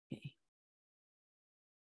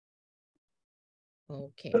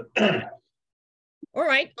Okay. All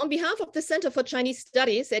right. On behalf of the Center for Chinese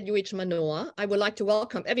Studies at UH Manoa, I would like to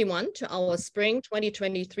welcome everyone to our Spring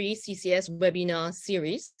 2023 CCS webinar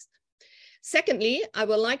series. Secondly, I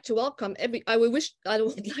would like to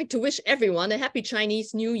wish everyone a happy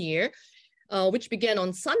Chinese New Year, which began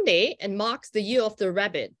on Sunday and marks the Year of the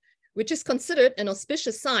Rabbit, which is considered an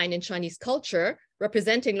auspicious sign in Chinese culture,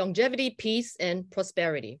 representing longevity, peace, and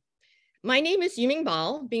prosperity. My name is Yuming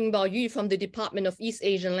Bao, Bing Bao Yu from the Department of East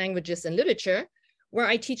Asian Languages and Literature, where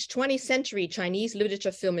I teach 20th century Chinese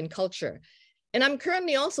literature, film, and culture. And I'm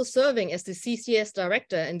currently also serving as the CCS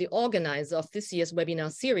director and the organizer of this year's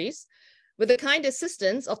webinar series, with the kind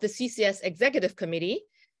assistance of the CCS Executive Committee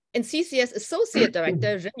and CCS Associate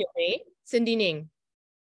Director, Cindy Ning.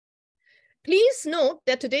 Please note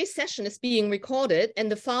that today's session is being recorded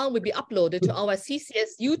and the file will be uploaded to our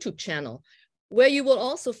CCS YouTube channel, where you will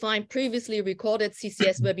also find previously recorded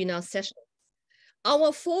CCS webinar sessions.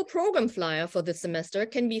 Our full program flyer for this semester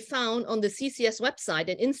can be found on the CCS website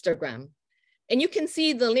and Instagram. And you can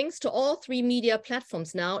see the links to all 3 media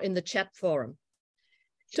platforms now in the chat forum.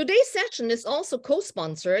 Today's session is also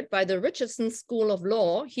co-sponsored by the Richardson School of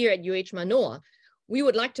Law here at UH Manoa. We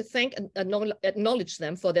would like to thank and acknowledge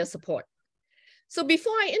them for their support. So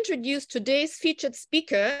before I introduce today's featured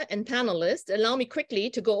speaker and panelist, allow me quickly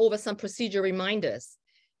to go over some procedure reminders.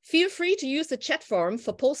 Feel free to use the chat forum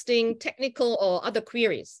for posting technical or other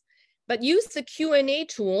queries, but use the Q&A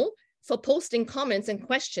tool for posting comments and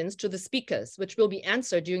questions to the speakers, which will be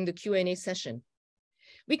answered during the Q&A session.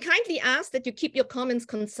 We kindly ask that you keep your comments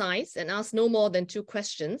concise and ask no more than 2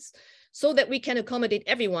 questions so that we can accommodate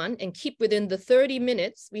everyone and keep within the 30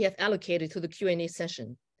 minutes we have allocated to the Q&A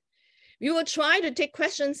session. We will try to take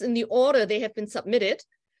questions in the order they have been submitted,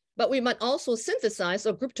 but we might also synthesize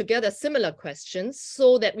or group together similar questions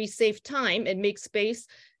so that we save time and make space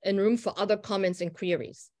and room for other comments and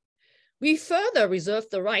queries. We further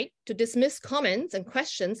reserve the right to dismiss comments and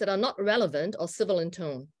questions that are not relevant or civil in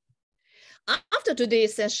tone. After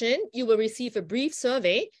today's session, you will receive a brief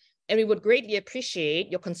survey, and we would greatly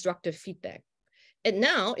appreciate your constructive feedback. And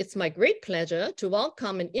now it's my great pleasure to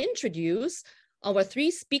welcome and introduce our 3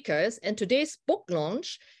 speakers and today's book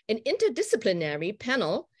launch, an interdisciplinary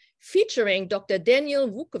panel featuring Dr. Daniel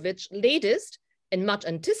Vukovich's latest and much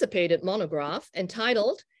anticipated monograph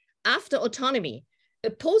entitled After Autonomy, a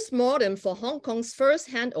Post-Mortem for Hong Kong's First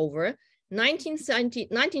Handover,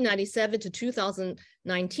 1997 to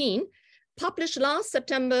 2019, published last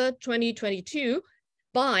September 2022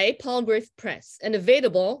 by Palgrave Press and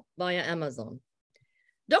available via Amazon.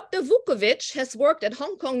 Dr. Vukovich has worked at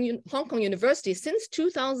Hong Kong University since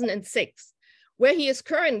 2006, where he is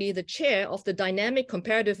currently the chair of the Dynamic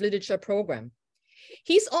Comparative Literature Program.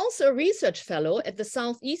 He's also a research fellow at the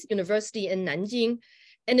Southeast University in Nanjing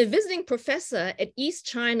and a visiting professor at East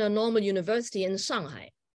China Normal University in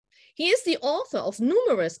Shanghai. He is the author of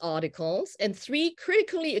numerous articles and 3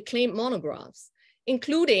 critically acclaimed monographs,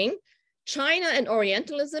 including China and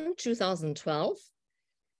Orientalism, 2012,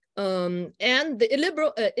 and the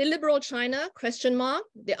illiberal China, ?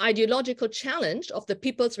 The Ideological Challenge of the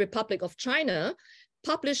People's Republic of China,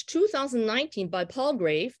 published 2019 by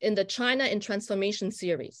Palgrave in the China in Transformation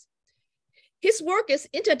series. His work is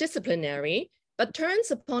interdisciplinary, but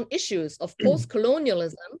turns upon issues of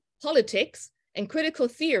post-colonialism, politics, and critical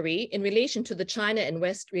theory in relation to the China and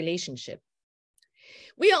West relationship.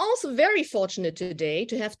 We are also very fortunate today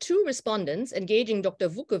to have 2 respondents engaging Dr.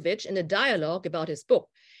 Vukovich in a dialogue about his book,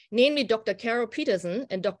 namely Dr. Carole Petersen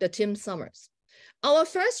and Dr. Tim Summers. Our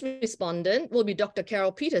first respondent will be Dr.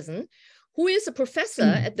 Carole Petersen, who is a professor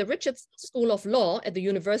at the Richardson School of Law at the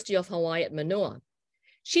University of Hawaii at Manoa.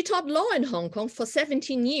 She taught law in Hong Kong for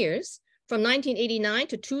 17 years, from 1989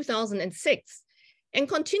 to 2006, and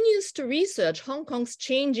continues to research Hong Kong's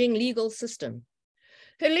changing legal system.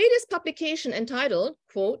 Her latest publication entitled,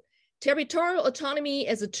 quote, Territorial Autonomy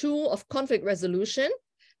as a Tool of Conflict Resolution,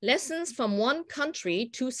 Lessons from One Country,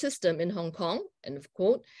 Two System in Hong Kong, end of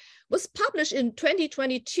quote, was published in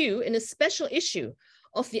 2022 in a special issue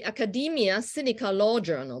of the Academia Sinica Law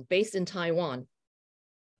Journal based in Taiwan.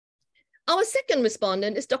 Our second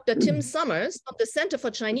respondent is Dr. Tim Summers of the Center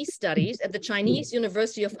for Chinese Studies at the Chinese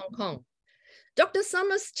University of Hong Kong. Dr.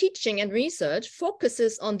 Summers' teaching and research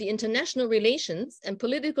focuses on the international relations and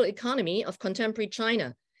political economy of contemporary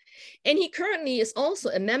China. And he currently is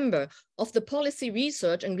also a member of the Policy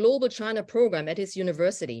Research and Global China program at his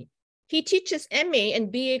university. He teaches MA and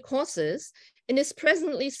BA courses and is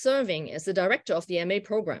presently serving as the director of the MA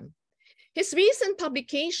program. His recent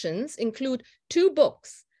publications include 2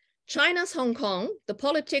 books, China's Hong Kong, The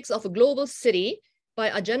Politics of a Global City by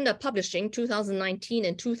Agenda Publishing 2019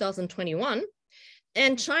 and 2021,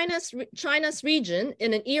 and China's region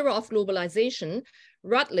in an era of globalization,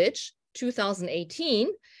 Routledge, 2018,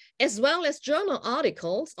 as well as journal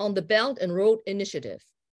articles on the Belt and Road Initiative.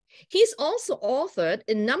 He's also authored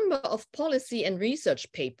a number of policy and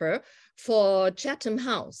research papers for Chatham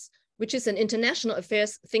House, which is an international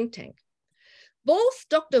affairs think tank. Both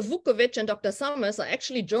Dr. Vukovich and Dr. Summers are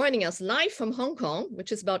actually joining us live from Hong Kong,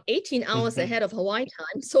 which is about 18 hours ahead of Hawaii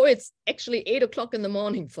time. So it's actually 8 o'clock in the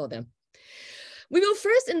morning for them. We will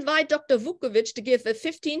first invite Dr. Vukovich to give a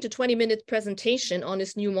 15 to 20-minute presentation on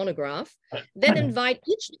his new monograph, then invite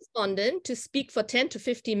each respondent to speak for 10 to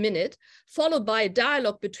 15 minutes, followed by a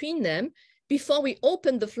dialogue between them before we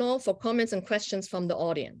open the floor for comments and questions from the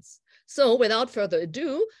audience. So without further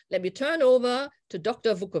ado, let me turn over to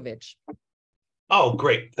Dr. Vukovich. Oh,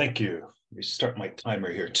 great. Thank you. Let me start my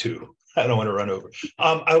timer here too. I don't want to run over.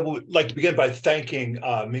 I would like to begin by thanking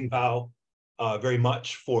Ming Bao very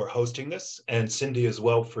much for hosting this, and Cindy as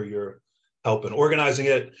well for your help in organizing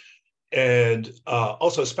it. And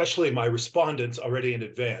also especially my respondents already in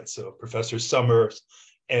advance. So Professor Summers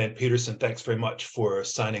and Petersen, thanks very much for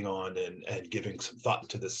signing on and giving some thought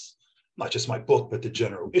to this, not just my book, but the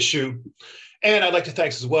general issue. And I'd like to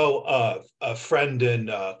thank as well a friend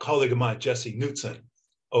and colleague of mine, Jesse Knutson,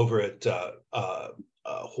 over at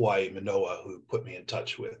Hawai'i, Manoa, who put me in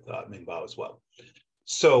touch with Ming Bao as well.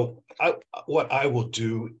 So what I will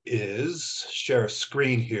do is share a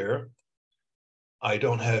screen here. I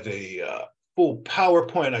don't have a full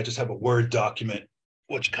PowerPoint. I just have a Word document,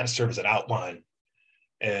 which kind of serves as an outline.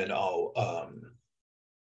 And I'll,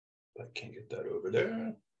 I can't get that over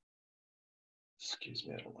there. Excuse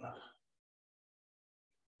me, I don't want to.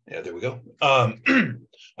 Yeah, there we go.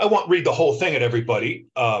 I won't read the whole thing at everybody,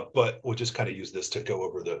 but we'll just kind of use this to go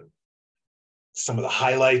over some of the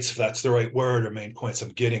highlights, if that's the right word, or main points I'm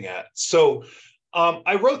getting at. So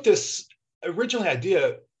I wrote this, originally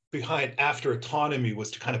idea behind After Autonomy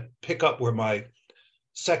was to kind of pick up where my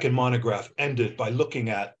second monograph ended by looking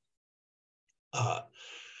at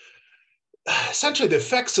essentially the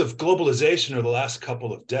effects of globalization over the last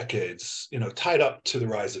couple of decades, tied up to the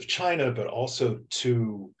rise of China, but also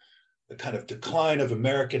to the kind of decline of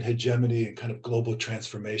American hegemony and kind of global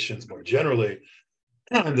transformations more generally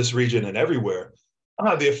in this region and everywhere.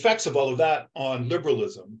 The effects of all of that on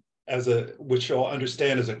liberalism, which you'll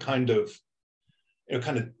understand as a kind of,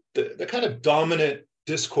 the kind of dominant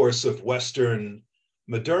discourse of Western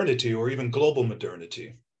modernity or even global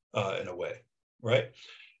modernity in a way, right?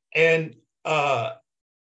 And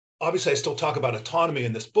obviously I still talk about autonomy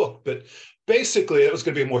in this book, but basically it was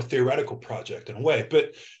going to be a more theoretical project in a way.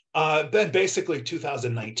 But then basically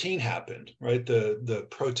 2019 happened, right? The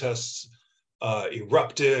protests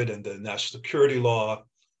erupted, and the national security law,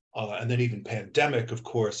 and then even pandemic, of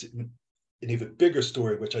course, an even bigger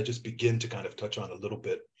story, which I just begin to kind of touch on a little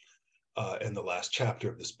bit in the last chapter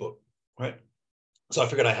of this book, right? So I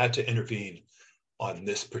figured I had to intervene on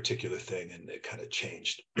this particular thing, and it kind of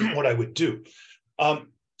changed what I would do.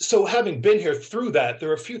 So having been here through that,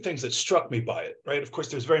 there are a few things that struck me by it, right? Of course,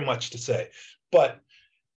 there's very much to say, but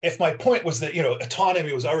if my point was that,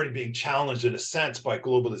 autonomy was already being challenged in a sense by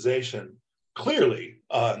globalization, clearly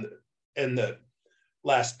in the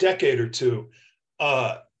last decade or two,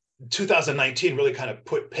 2019 really kind of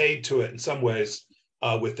put paid to it in some ways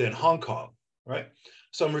within Hong Kong, right?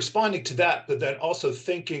 So I'm responding to that, but then also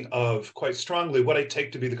thinking of quite strongly what I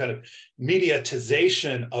take to be the kind of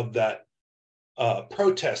mediatization of that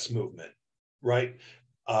protest movement, right?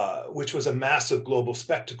 Which was a massive global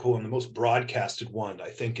spectacle and the most broadcasted one, I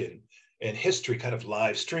think, in history, kind of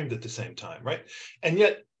live streamed at the same time, right? And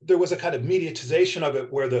yet there was a kind of mediatization of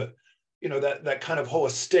it where that kind of whole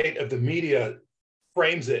estate of the media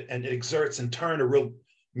frames it and it exerts in turn a real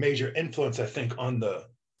major influence, I think, on the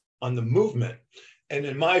movement. And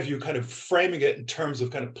in my view, kind of framing it in terms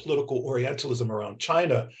of kind of political Orientalism around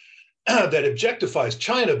China that objectifies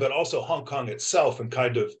China, but also Hong Kong itself, and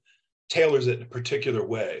kind of tailors it in a particular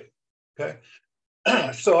way, okay?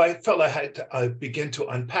 So I felt I had to begin to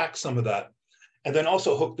unpack some of that, and then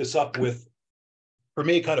also hook this up with, for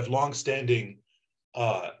me, kind of longstanding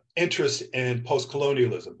interest in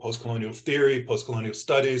post-colonialism, post-colonial theory, post-colonial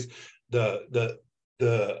studies, the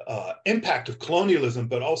impact of colonialism,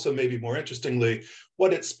 but also maybe more interestingly,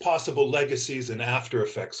 what its possible legacies and after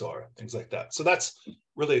effects are, things like that. So that's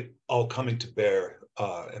really all coming to bear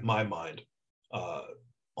in my mind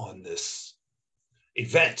on this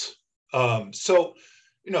event. So,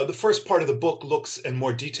 the first part of the book looks in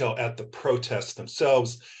more detail at the protests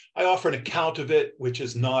themselves. I offer an account of it, which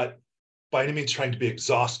is not by any means trying to be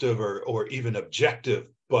exhaustive or even objective,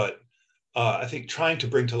 but I think trying to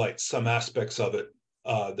bring to light some aspects of it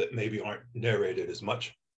that maybe aren't narrated as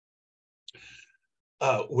much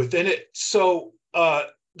within it. So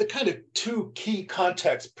the kind of two key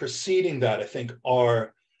contexts preceding that, I think,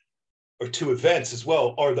 or two events as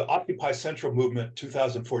well, are the Occupy Central Movement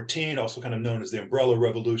 2014, also kind of known as the Umbrella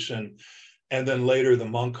Revolution, and then later the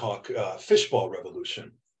Mongkok Fishball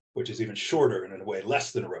Revolution, which is even shorter and in a way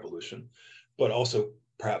less than a revolution, but also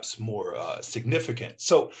perhaps more significant.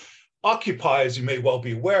 So Occupy, as you may well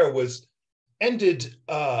be aware, was ended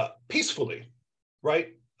peacefully,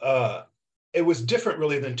 right? It was different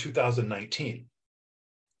really than 2019,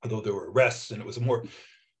 although there were arrests and it was a more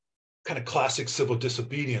kind of classic civil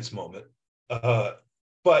disobedience moment.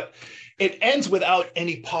 But it ends without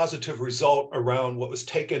any positive result around what was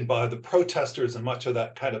taken by the protesters and much of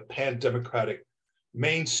that kind of pan-democratic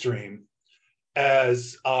mainstream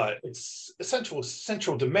as its essential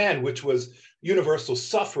central demand, which was universal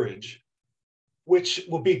suffrage, which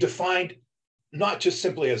will be defined not just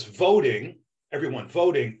simply as voting, everyone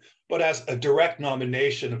voting, but as a direct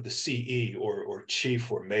nomination of the CE or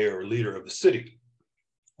chief or mayor or leader of the city,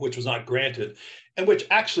 which was not granted, and which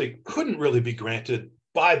actually couldn't really be granted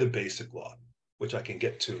by the Basic Law, which I can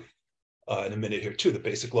get to in a minute here too, the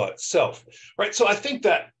Basic Law itself, right? So I think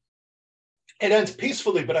that it ends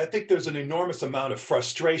peacefully, but I think there's an enormous amount of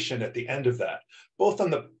frustration at the end of that, both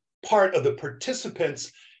on the part of the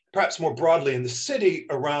participants, perhaps more broadly in the city,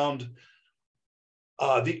 around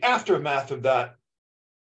the aftermath of that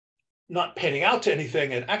not panning out to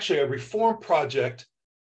anything, and actually a reform project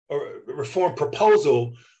or a reform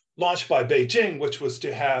proposal launched by Beijing, which was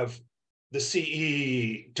to have the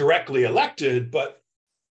CE directly elected, but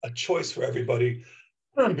a choice for everybody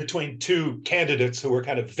between two candidates who were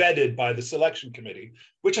kind of vetted by the selection committee,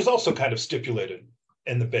 which is also kind of stipulated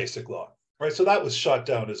in the Basic Law, right? So that was shot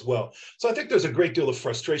down as well. So I think there's a great deal of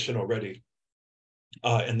frustration already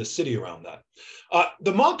in the city around that.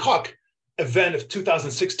 The Mongkok event of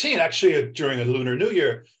 2016, actually during a Lunar New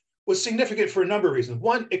Year, was significant for a number of reasons.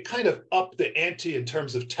 One, it kind of upped the ante in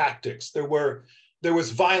terms of tactics. There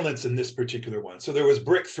was violence in this particular one. So there was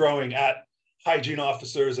brick throwing at hygiene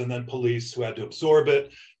officers and then police who had to absorb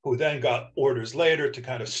it, who then got orders later to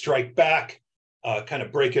kind of strike back, kind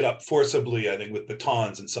of break it up forcibly, I think, with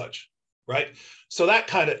batons and such, right? So that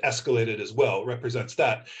kind of escalated as well, represents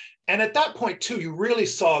that. And at that point too, you really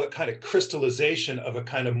saw the kind of crystallization of a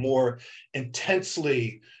kind of more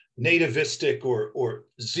intensely nativistic or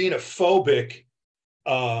xenophobic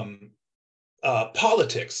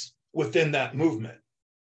politics within that movement,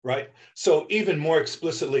 right? So even more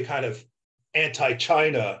explicitly kind of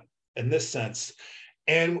anti-China in this sense,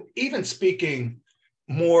 and even speaking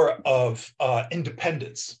more of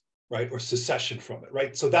independence, right, or secession from it,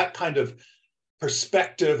 right? So that kind of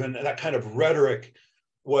perspective and that kind of rhetoric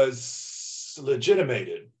was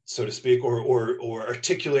legitimated, so to speak, or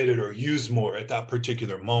articulated or used more at that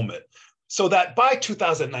particular moment. So that by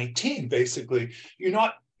 2019, basically, you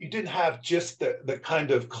didn't have just the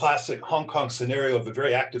kind of classic Hong Kong scenario of a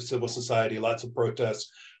very active civil society, lots of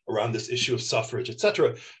protests around this issue of suffrage, et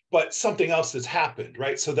cetera, but something else has happened,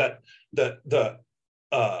 right? So that the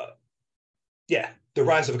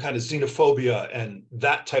rise of a kind of xenophobia and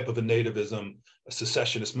that type of a nativism, a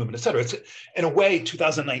secessionist movement, et cetera. It's, in a way,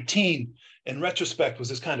 2019, in retrospect, was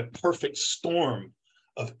this kind of perfect storm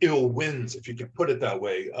of ill winds, if you can put it that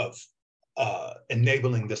way, of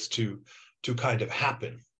enabling this to kind of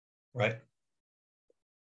happen, right?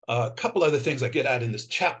 A couple other things I get at in this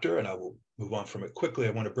chapter, and I will move on from it quickly,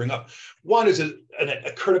 I want to bring up. One is a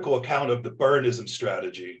critical account of the Burnism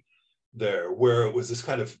strategy there, where it was this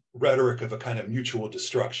kind of rhetoric of a kind of mutual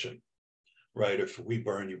destruction, right? If we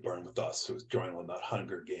burn, you burn with us. It was drawing on that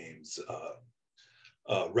Hunger Games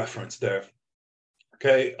reference there,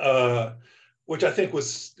 okay? Which I think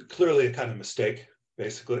was clearly a kind of mistake,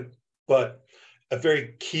 basically, but a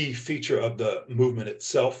very key feature of the movement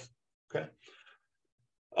itself, okay?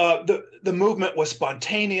 The movement was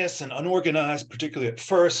spontaneous and unorganized, particularly at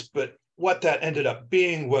first, but what that ended up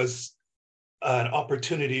being was an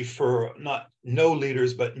opportunity for not no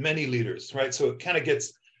leaders, but many leaders, right? So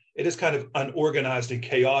it is kind of unorganized and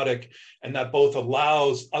chaotic, and that both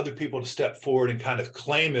allows other people to step forward and kind of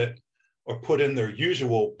claim it or put in their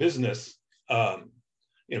usual business.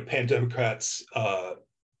 Pan-Democrats,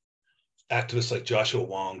 activists like Joshua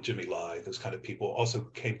Wong, Jimmy Lai, those kind of people also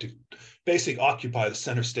came to basically occupy the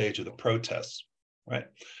center stage of the protests, right?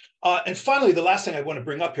 And finally, the last thing I want to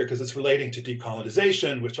bring up here, because it's relating to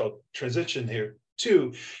decolonization, which I'll transition here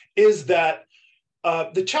to, is that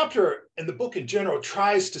the chapter and the book in general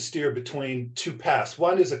tries to steer between two paths.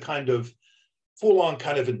 One is a kind of full-on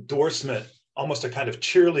kind of endorsement, almost a kind of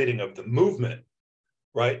cheerleading of the movement,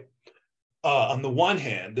 right? on the one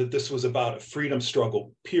hand, that this was about a freedom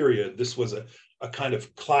struggle, period. This was a kind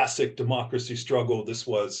of classic democracy struggle. This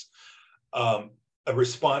was a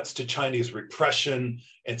response to Chinese repression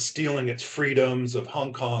and stealing its freedoms of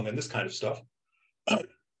Hong Kong and this kind of stuff.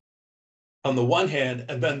 On the one hand,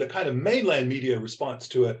 and then the kind of mainland media response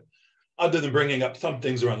to it, other than bringing up some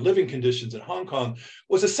things around living conditions in Hong Kong,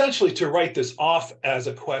 was essentially to write this off as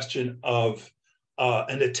a question of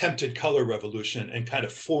an attempted color revolution and kind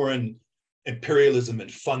of foreign imperialism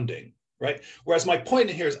and funding, right? Whereas my point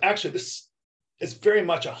in here is actually this is very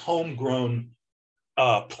much a homegrown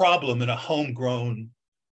problem and a homegrown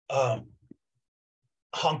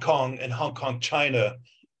Hong Kong and Hong Kong, China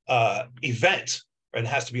event, and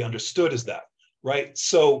has to be understood as that, right?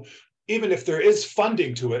 So even if there is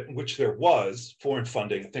funding to it, which there was, foreign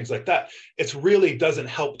funding and things like that, it really doesn't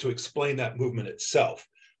help to explain that movement itself,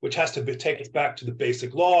 which has to take us back to the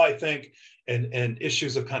basic law, I think, and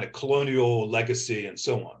issues of kind of colonial legacy and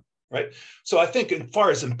so on, right? So I think as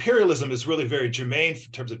far as imperialism is really very germane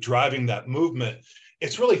in terms of driving that movement,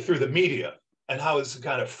 it's really through the media and how it's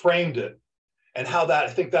kind of framed it, and how that, I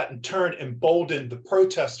think that in turn emboldened the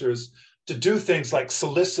protesters to do things like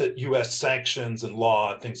solicit US sanctions and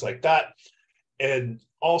law and things like that, and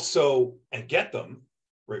also, and get them,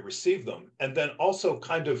 right, receive them, and then also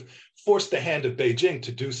kind of force the hand of Beijing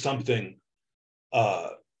to do something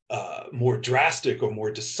more drastic or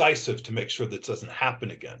more decisive to make sure that doesn't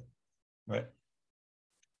happen again, right?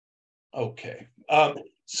 Okay,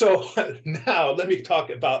 so now let me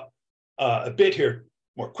talk about a bit here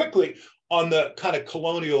more quickly on the kind of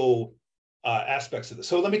colonial aspects of this.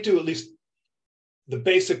 So let me do at least the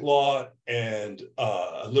basic law and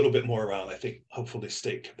a little bit more around, I think, hopefully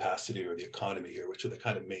state capacity or the economy here, which are the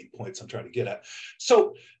kind of main points I'm trying to get at.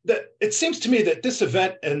 So it seems to me that this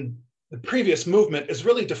event and the previous movement is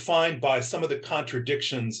really defined by some of the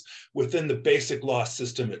contradictions within the basic law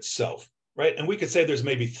system itself, right? And we could say there's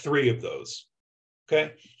maybe 3 of those,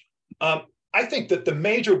 okay? I think that the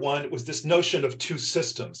major one was this notion of 2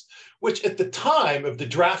 systems, which at the time of the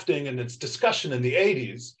drafting and its discussion in the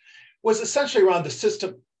 80s was essentially around the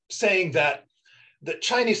system saying that the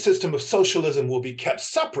Chinese system of socialism will be kept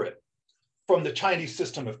separate from the Chinese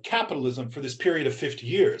system of capitalism for this period of 50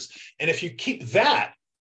 years. And if you keep that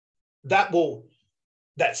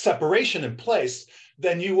separation in place,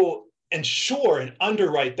 then you will ensure and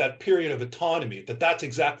underwrite that period of autonomy, that's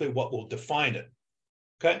exactly what will define it,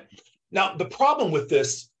 okay? Now, the problem with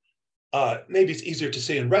this, maybe it's easier to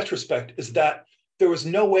see in retrospect, is that there was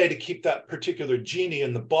no way to keep that particular genie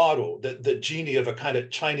in the bottle, the genie of a kind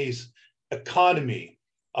of Chinese economy,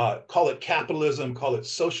 call it capitalism, call it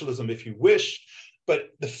socialism if you wish, but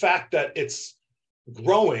the fact that it's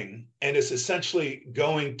growing and is essentially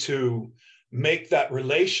going to make that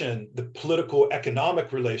relation, the political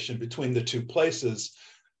economic relation between the 2 places,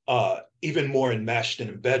 even more enmeshed and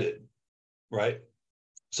embedded, right?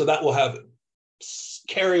 So that will have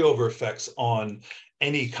carryover effects on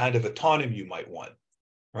any kind of autonomy you might want,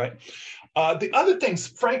 right? The other things,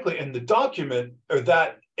 frankly, in the document are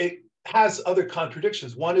that it has other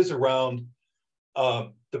contradictions. One is around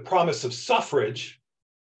the promise of suffrage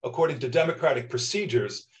according to democratic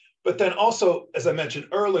procedures, but then also, as I mentioned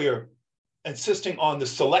earlier, insisting on the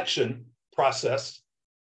selection process,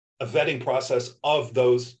 a vetting process of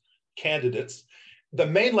those candidates. The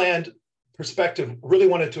mainland perspective really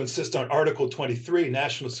wanted to insist on Article 23,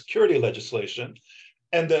 national security legislation,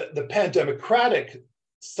 and the pan-democratic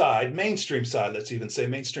side, mainstream side, let's even say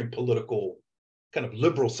mainstream political, kind of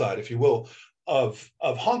liberal side, if you will, of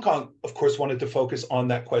Hong Kong, of course, wanted to focus on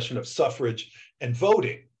that question of suffrage and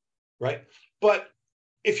voting, right? But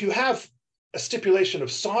if you have a stipulation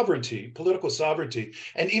of sovereignty, political sovereignty,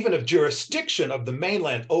 and even of jurisdiction of the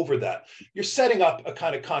mainland over that, you're setting up a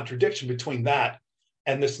kind of contradiction between that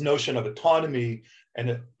and this notion of autonomy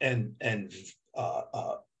and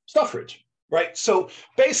suffrage, right? So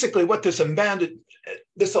basically what this amended,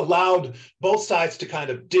 this allowed both sides to kind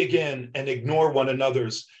of dig in and ignore one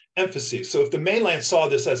another's emphases. So if the mainland saw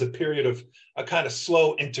this as a period of a kind of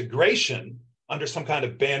slow integration under some kind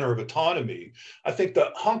of banner of autonomy, I think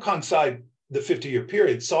the Hong Kong side, the 50-year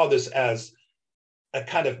period, saw this as a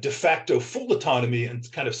kind of de facto full autonomy and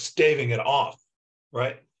kind of staving it off,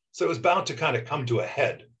 right? So it was bound to kind of come to a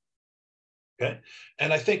head, okay?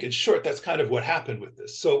 And I think in short, that's kind of what happened with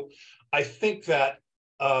this. So I think that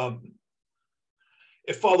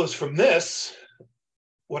it follows from this,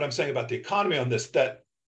 what I'm saying about the economy on this, that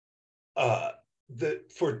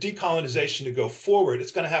for decolonization to go forward,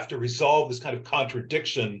 it's going to have to resolve this kind of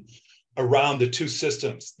contradiction around the 2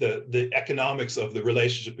 systems, the economics of the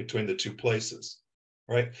relationship between the 2 places,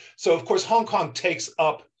 right? So of course, Hong Kong takes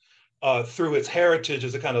up through its heritage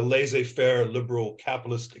as a kind of laissez-faire liberal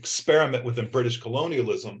capitalist experiment within British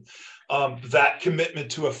colonialism, that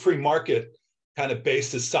commitment to a free market kind of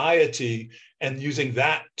based society and using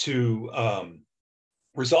that to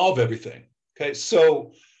resolve everything. Okay,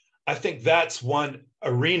 so I think that's one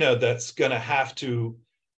arena that's going to have to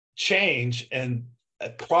change, and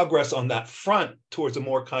progress on that front towards a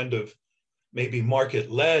more kind of maybe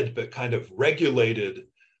market-led but kind of regulated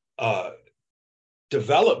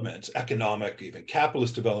development, economic, even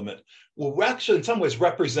capitalist development, will actually in some ways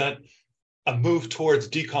represent a move towards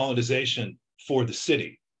decolonization for the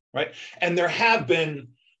city, right? And there have been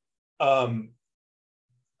a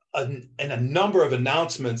number of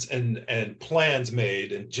announcements and plans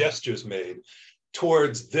made and gestures made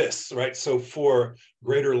towards this, right? So for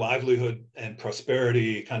greater livelihood and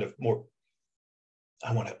prosperity, kind of more,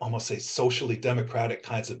 I want to almost say socially democratic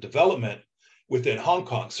kinds of development within Hong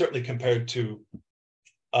Kong, certainly compared to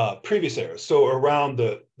previous eras. So around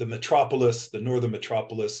the metropolis, the northern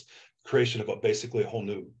metropolis, creation of basically a whole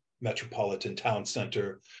new metropolitan town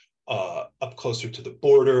center, up closer to the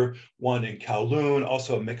border, one in Kowloon,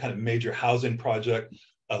 also a kind of major housing project,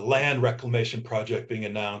 a land reclamation project being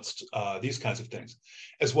announced, these kinds of things,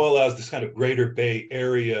 as well as this kind of Greater Bay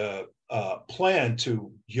Area plan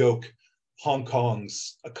to yoke Hong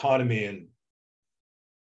Kong's economy and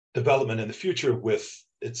development in the future with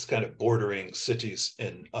its kind of bordering cities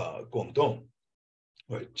in Guangdong,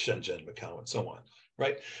 right, Shenzhen, Macau, and so on,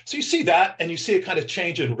 right? So you see that, and you see a kind of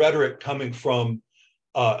change in rhetoric coming from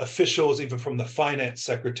officials, even from the finance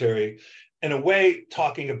secretary, in a way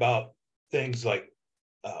talking about things like,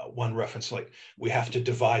 one reference, like, we have to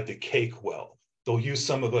divide the cake well. They'll use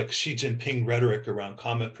some of like Xi Jinping rhetoric around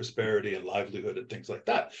common prosperity and livelihood and things like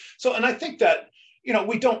that. So, and I think that, you know,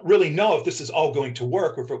 we don't really know if this is all going to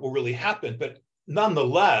work or if it will really happen, but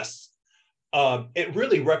nonetheless, it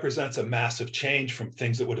really represents a massive change from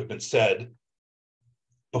things that would have been said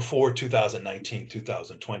before 2019,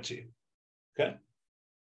 2020, okay?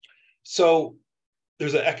 So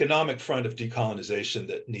there's an economic front of decolonization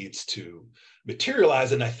that needs to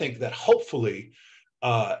materialize, and I think that hopefully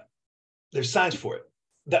there's signs for it.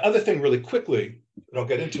 The other thing really quickly that I'll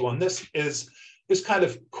get into on this is this kind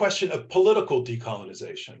of question of political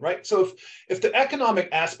decolonization, right? So if the economic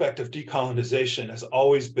aspect of decolonization has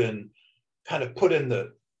always been kind of put in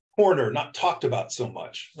the corner, not talked about so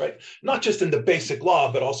much, right? Not just in the basic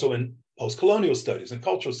law, but also in post-colonial studies and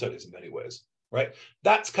cultural studies in many ways, right?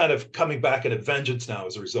 That's kind of coming back in a vengeance now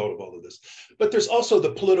as a result of all of this. But there's also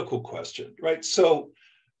the political question, right? So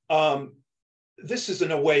this is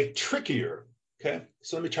in a way trickier, okay?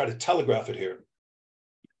 So let me try to telegraph it here.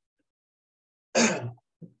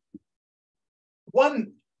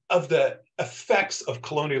 One of the effects of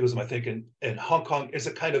colonialism, I think, in Hong Kong is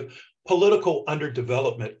a kind of political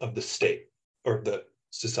underdevelopment of the state or the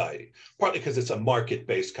society, partly because it's a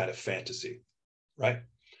market-based kind of fantasy, right?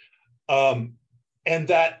 And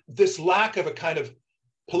that this lack of a kind of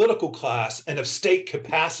political class and of state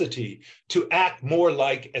capacity to act more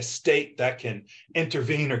like a state that can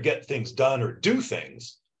intervene or get things done or do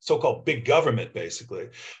things, so-called big government, basically.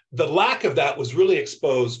 The lack of that was really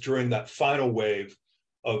exposed during that final wave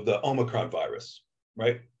of the Omicron virus,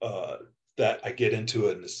 right? That I get into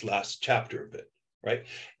in this last chapter of it, right?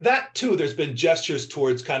 That too, there's been gestures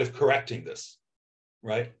towards kind of correcting this,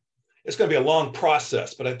 right? It's going to be a long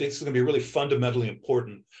process, but I think it's going to be really fundamentally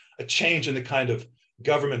important, a change in the kind of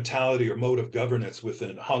governmentality or mode of governance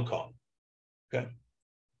within Hong Kong, okay?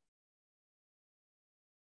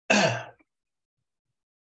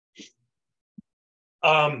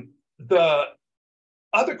 The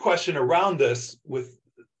other question around this with,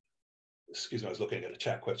 excuse me, I was looking at a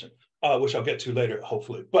chat question, which I'll get to later,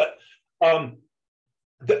 hopefully. But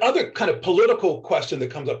the other kind of political question that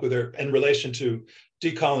comes up with her in relation to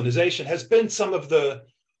decolonization has been some of the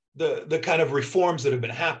kind of reforms that have been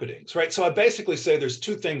happening, right? So I basically say there's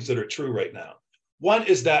two things that are true right now. One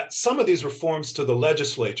is that some of these reforms to the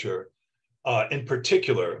legislature in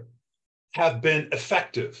particular have been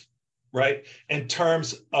effective, right? In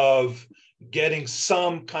terms of getting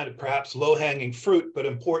some kind of perhaps low-hanging fruit, but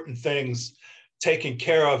important things taken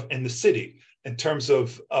care of in the city in terms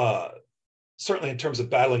of, certainly in terms of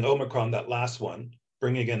battling Omicron, that last one,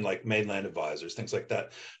 bringing in like mainland advisors, things like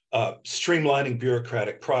that, streamlining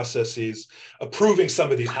bureaucratic processes, approving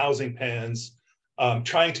some of these housing plans,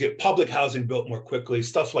 trying to get public housing built more quickly,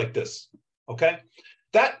 stuff like this, okay?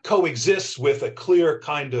 That coexists with a clear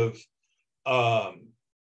kind of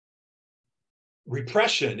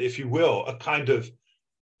repression, if you will, a kind of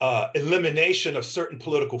elimination of certain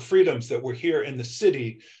political freedoms that were here in the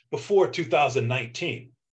city before 2019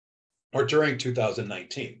 or during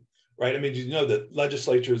 2019, right? I mean, you know that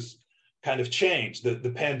legislatures kind of changed. The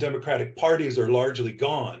pan-democratic parties are largely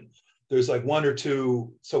gone. There's like one or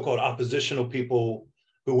two so-called oppositional people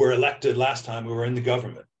who were elected last time who were in the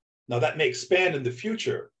government. Now that may expand in the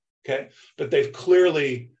future, okay? But they've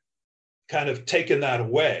clearly kind of taken that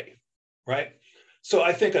away, right? So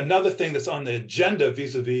I think another thing that's on the agenda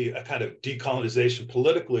vis-a-vis a kind of decolonization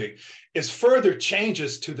politically is further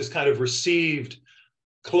changes to this kind of received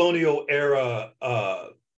colonial era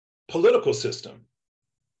political system,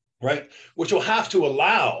 right? Which will have to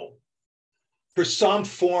allow for some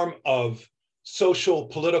form of social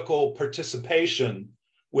political participation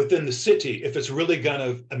within the city if it's really going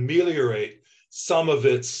to ameliorate some of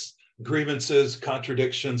its grievances,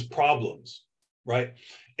 contradictions, problems, right?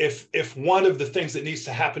 If one of the things that needs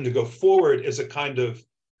to happen to go forward is a kind of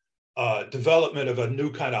development of a new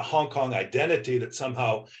kind of Hong Kong identity that's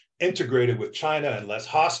somehow integrated with China and less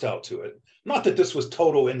hostile to it, not that this was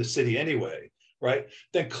total in the city anyway, right?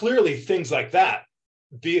 Then clearly things like that,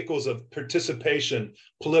 vehicles of participation,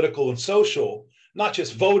 political and social, not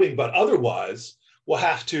just voting, but otherwise, will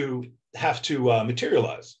have to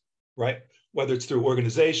materialize, right? Whether it's through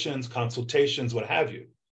organizations, consultations, what have you,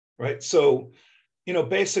 right? So, you know,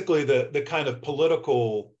 basically the kind of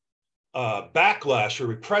political backlash or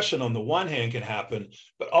repression on the one hand can happen,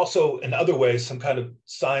 but also in other ways, some kind of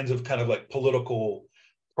signs of kind of like political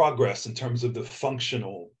progress in terms of the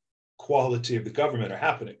functional quality of the government are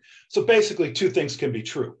happening. So basically two things can be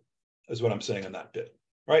true, is what I'm saying in that bit,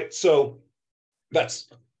 right? So that's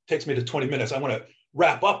takes me to 20 minutes. I want to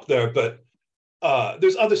wrap up there, but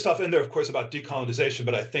there's other stuff in there, of course, about decolonization,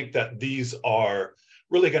 but I think that these are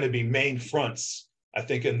really going to be main fronts, I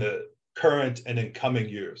think, in the current and in coming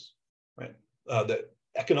years, right? The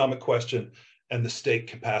economic question and the state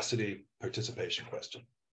capacity participation question.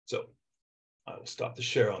 So I will stop the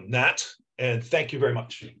share on that, and thank you very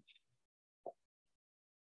much.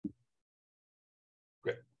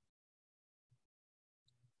 Great.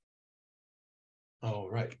 All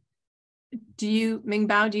right.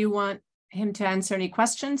 Mingbao, do you want him to answer any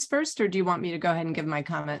questions first, or do you want me to go ahead and give my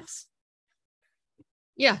comments?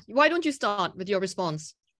 Yeah, why don't you start with your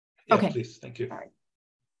response? Yeah, okay, please, thank you. All right.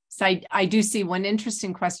 So I do see one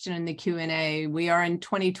interesting question in the Q&A. We are in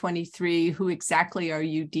 2023. Who exactly are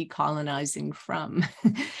you decolonizing from?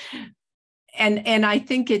 and I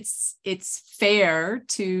think it's fair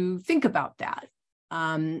to think about that.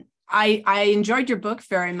 I enjoyed your book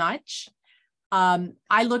very much.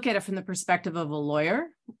 I look at it from the perspective of a lawyer,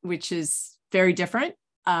 which is very different.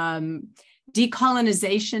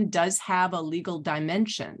 Decolonization does have a legal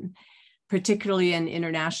dimension, particularly in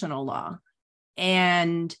international law.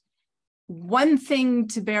 And one thing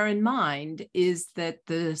to bear in mind is that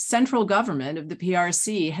the central government of the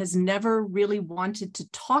PRC has never really wanted to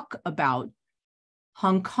talk about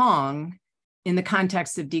Hong Kong in the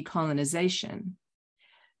context of decolonization,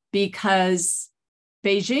 because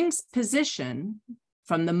Beijing's position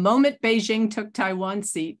from the moment Beijing took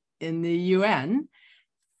Taiwan's seat in the UN,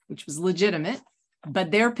 which was legitimate,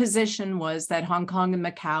 but their position was that Hong Kong and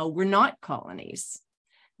Macau were not colonies,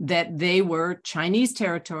 that they were Chinese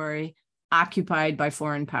territory occupied by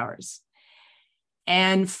foreign powers.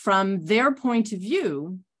 And from their point of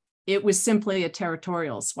view, it was simply a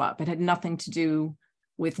territorial swap. It had nothing to do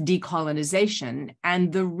with decolonization.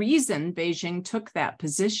 And the reason Beijing took that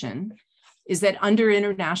position is that under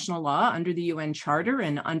international law, under the UN Charter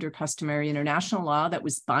and under customary international law that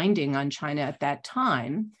was binding on China at that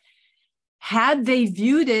time, had they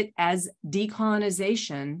viewed it as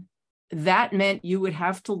decolonization, that meant you would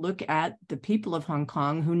have to look at the people of Hong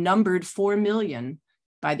Kong, who numbered 4 million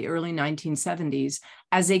by the early 1970s,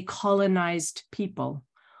 as a colonized people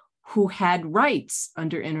who had rights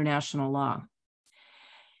under international law.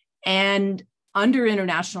 And under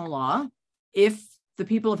international law, if the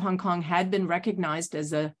people of Hong Kong had been recognized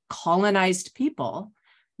as a colonized people,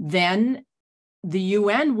 then the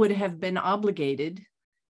UN would have been obligated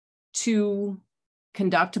to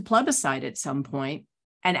conduct a plebiscite at some point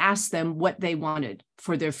and ask them what they wanted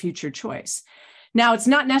for their future choice. Now, it's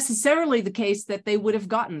not necessarily the case that they would have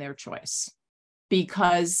gotten their choice,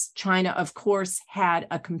 because China, of course, had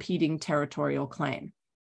a competing territorial claim,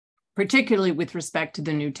 particularly with respect to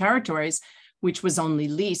the new territories, which was only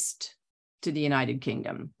leased to the United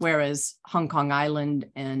Kingdom, whereas Hong Kong Island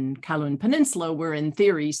and Kowloon Peninsula were in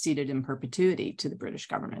theory ceded in perpetuity to the British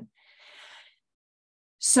government.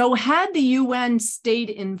 So had the UN stayed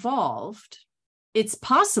involved, it's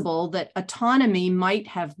possible that autonomy might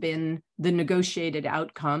have been the negotiated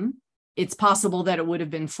outcome. It's possible that it would have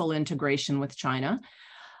been full integration with China.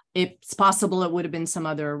 It's possible it would have been some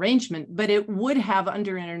other arrangement, but it would have,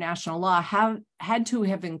 under international law, had to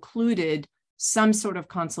have included some sort of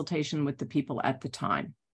consultation with the people at the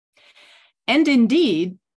time. And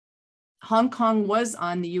indeed, Hong Kong was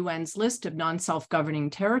on the UN's list of non-self-governing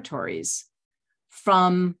territories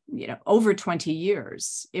from over 20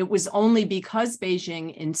 years. It was only because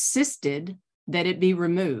Beijing insisted that it be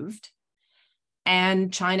removed,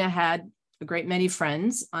 and China had a great many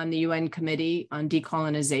friends on the UN Committee on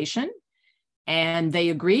Decolonization, and they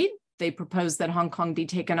agreed. They proposed that Hong Kong be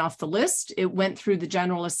taken off the list. It went through the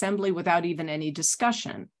General Assembly without even any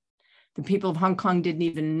discussion. The people of Hong Kong didn't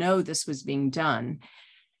even know this was being done.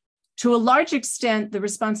 To a large extent, the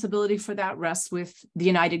responsibility for that rests with the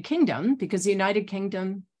United Kingdom, because the United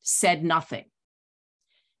Kingdom said nothing.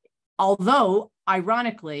 Although,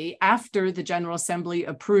 ironically, after the General Assembly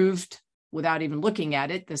approved, without even looking at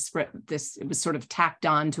it, it was sort of tacked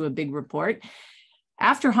on to a big report.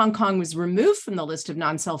 After Hong Kong was removed from the list of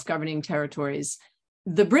non-self-governing territories,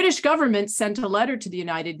 the British government sent a letter to the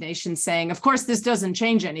United Nations saying, of course, this doesn't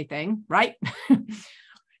change anything, right?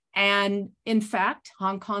 And in fact,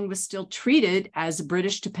 Hong Kong was still treated as a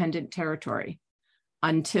British dependent territory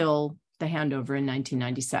until the handover in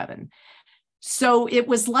 1997. So it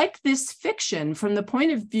was like this fiction from the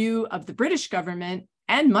point of view of the British government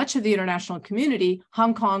and much of the international community.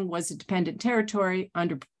 Hong Kong was a dependent territory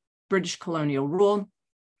under British colonial rule.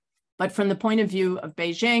 But from the point of view of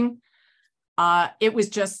Beijing, it was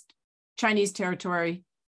just Chinese territory,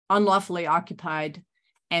 unlawfully occupied,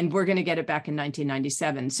 and we're going to get it back in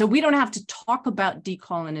 1997. So we don't have to talk about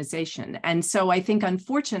decolonization. And so I think,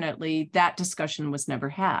 unfortunately, that discussion was never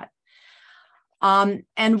had.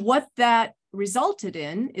 And what that resulted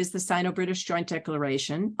in is the Sino-British Joint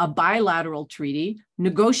Declaration, a bilateral treaty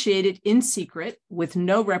negotiated in secret with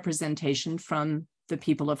no representation from the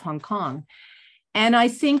people of Hong Kong. And I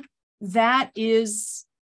think that is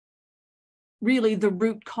really the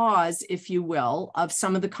root cause, if you will, of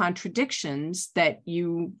some of the contradictions that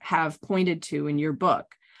you have pointed to in your book.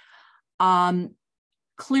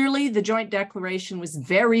 Clearly, the Joint Declaration was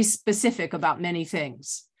very specific about many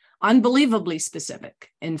things, unbelievably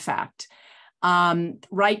specific, in fact.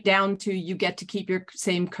 Right down to you get to keep your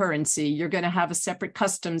same currency. You're going to have a separate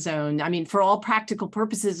customs zone. I mean, for all practical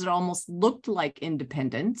purposes, it almost looked like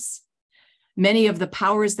independence. Many of the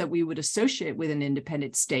powers that we would associate with an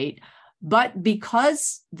independent state, but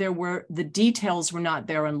because the details were not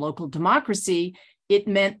there in local democracy, it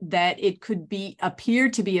meant that it could appear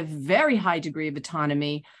to be a very high degree of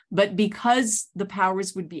autonomy, but because the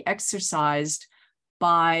powers would be exercised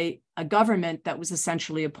by a government that was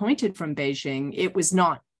essentially appointed from Beijing, it was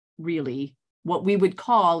not really what we would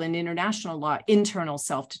call in international law internal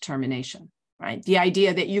self-determination, right? The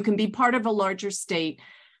idea that you can be part of a larger state,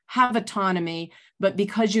 have autonomy, but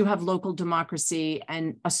because you have local democracy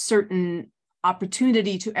and a certain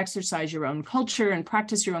opportunity to exercise your own culture and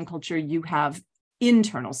practice your own culture, you have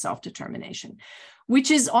internal self-determination,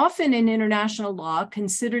 which is often in international law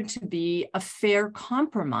considered to be a fair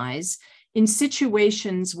compromise in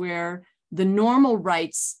situations where the normal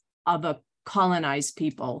rights of a colonized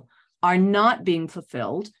people are not being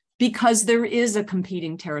fulfilled because there is a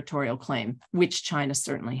competing territorial claim, which China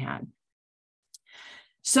certainly had.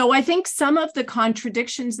 So I think some of the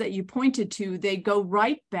contradictions that you pointed to, they go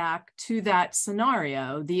right back to that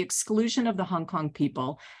scenario, the exclusion of the Hong Kong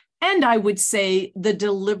people, and I would say the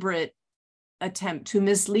deliberate attempt to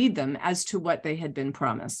mislead them as to what they had been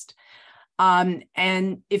promised.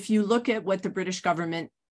 And if you look at what the British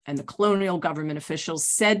government and the colonial government officials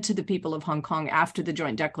said to the people of Hong Kong after the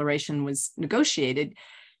Joint Declaration was negotiated,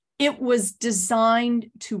 it was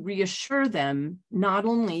designed to reassure them not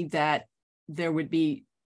only that there would be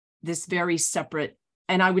this very separate,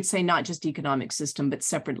 and I would say not just economic system, but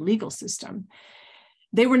separate legal system.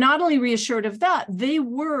 They were not only reassured of that, they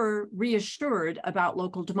were reassured about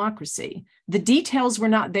local democracy. The details were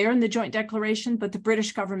not there in the Joint Declaration, but the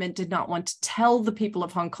British government did not want to tell the people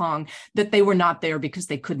of Hong Kong that they were not there because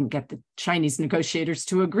they couldn't get the Chinese negotiators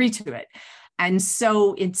to agree to it. And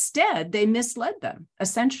so instead, they misled them,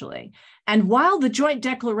 essentially. And while the Joint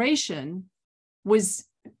Declaration was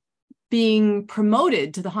being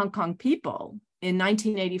promoted to the Hong Kong people in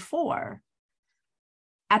 1984,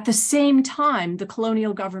 at the same time, the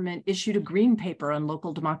colonial government issued a green paper on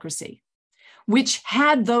local democracy, which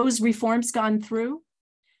had those reforms gone through,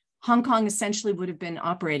 Hong Kong essentially would have been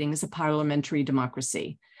operating as a parliamentary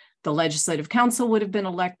democracy. The Legislative Council would have been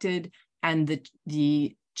elected, and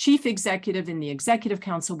the chief executive and the executive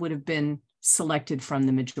council would have been selected from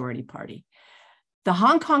the majority party. The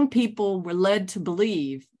Hong Kong people were led to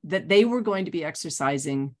believe that they were going to be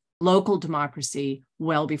exercising local democracy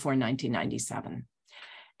well before 1997.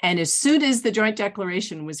 And as soon as the Joint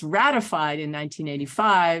Declaration was ratified in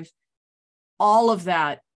 1985, all of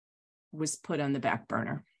that was put on the back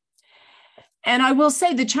burner. And I will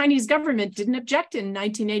say the Chinese government didn't object in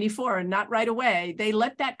 1984, and not right away. They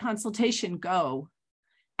let that consultation go,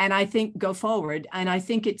 and I think go forward. And I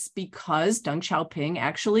think it's because Deng Xiaoping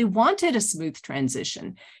actually wanted a smooth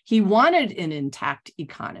transition. He wanted an intact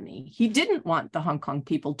economy. He didn't want the Hong Kong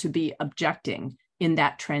people to be objecting in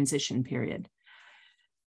that transition period.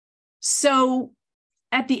 So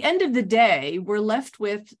at the end of the day, we're left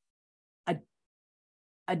with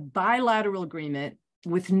a bilateral agreement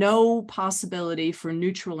with no possibility for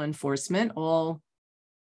neutral enforcement.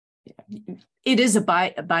 It is a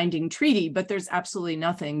binding treaty, but there's absolutely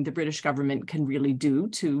nothing the British government can really do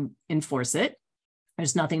to enforce it.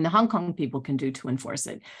 There's nothing the Hong Kong people can do to enforce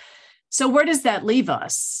it. So where does that leave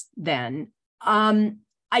us then?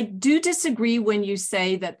 I do disagree when you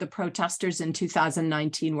say that the protesters in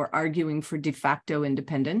 2019 were arguing for de facto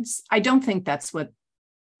independence. I don't think that's what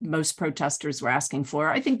most protesters were asking for.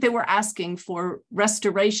 I think they were asking for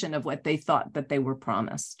restoration of what they thought that they were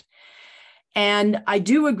promised. And I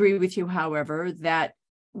do agree with you, however, that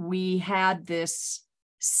we had this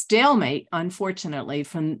stalemate, unfortunately,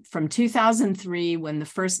 from 2003, when the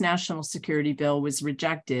first national security bill was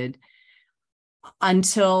rejected,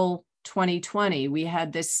 until 2020. We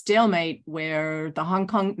had this stalemate where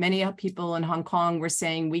many people in Hong Kong were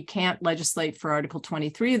saying we can't legislate for Article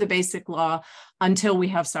 23 of the Basic Law until we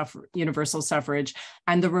have universal suffrage,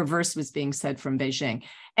 and the reverse was being said from Beijing.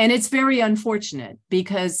 And it's very unfortunate,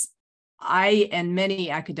 because I and many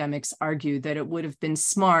academics argue that it would have been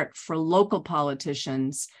smart for local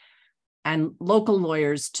politicians and local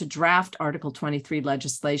lawyers to draft Article 23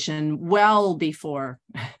 legislation well before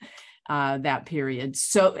that period.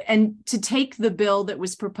 So, and to take the bill that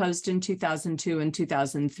was proposed in 2002 and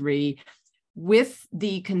 2003 with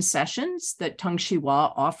the concessions that Teng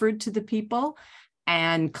Shihua offered to the people,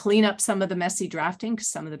 and clean up some of the messy drafting, because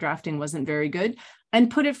some of the drafting wasn't very good,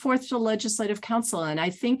 and put it forth to Legislative Council. And I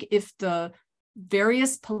think if the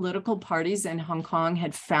various political parties in Hong Kong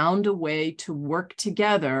had found a way to work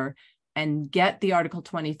together and get the Article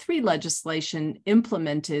 23 legislation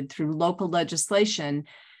implemented through local legislation,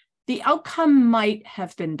 the outcome might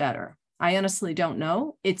have been better. I honestly don't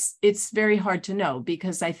know. It's very hard to know,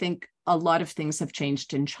 because I think a lot of things have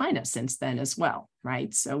changed in China since then as well,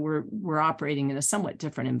 right? So we're operating in a somewhat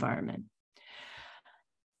different environment.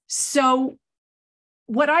 So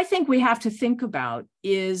what I think we have to think about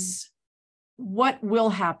is what will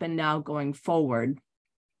happen now going forward.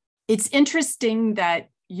 It's interesting that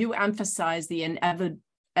you emphasize the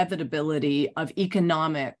inevitability of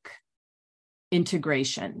economic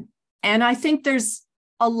integration. And I think there's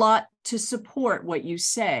a lot to support what you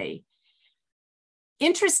say.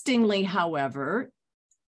 Interestingly, however,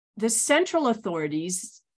 the central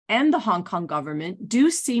authorities and the Hong Kong government do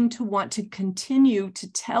seem to want to continue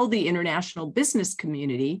to tell the international business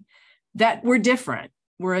community that we're different,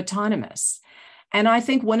 we're autonomous. And I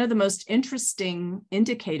think one of the most interesting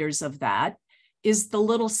indicators of that is the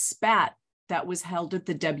little spat that was held at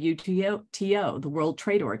the WTO, the World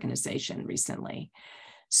Trade Organization, recently.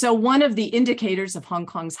 So one of the indicators of Hong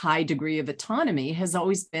Kong's high degree of autonomy has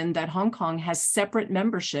always been that Hong Kong has separate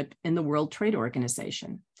membership in the World Trade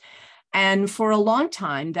Organization. And for a long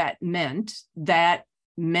time, that meant that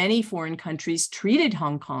many foreign countries treated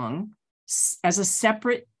Hong Kong as a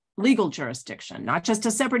separate legal jurisdiction, not just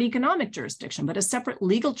a separate economic jurisdiction, but a separate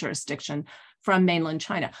legal jurisdiction from mainland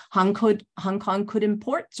China. Hong Kong could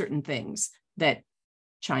import certain things that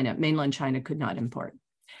mainland China could not import.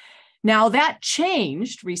 Now, that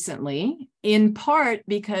changed recently, in part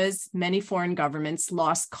because many foreign governments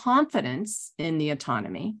lost confidence in the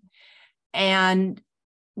autonomy. And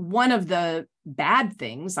one of the bad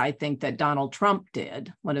things I think that Donald Trump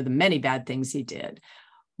did, one of the many bad things he did,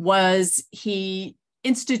 was he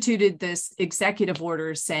instituted this executive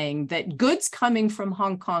order saying that goods coming from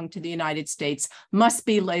Hong Kong to the United States must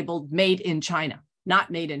be labeled made in China, not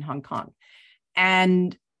made in Hong Kong.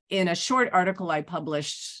 And in a short article I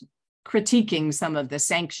published critiquing some of the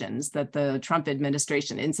sanctions that the Trump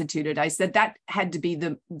administration instituted, I said that had to be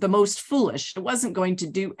the most foolish. It wasn't going to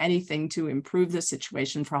do anything to improve the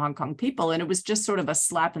situation for Hong Kong people, and it was just sort of a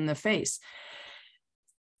slap in the face.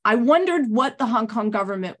 I wondered what the Hong Kong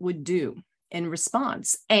government would do in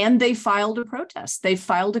response, and they filed a protest. They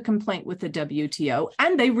filed a complaint with the WTO,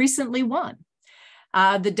 and they recently won.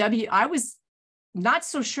 I was not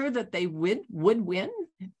so sure that they would win,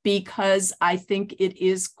 because I think it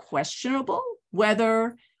is questionable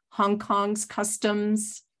whether Hong Kong's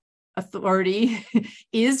customs authority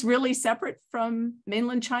is really separate from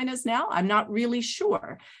mainland China's now? I'm not really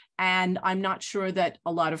sure. And I'm not sure that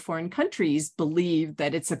a lot of foreign countries believe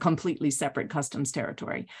that it's a completely separate customs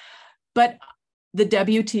territory. But the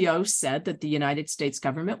WTO said that the United States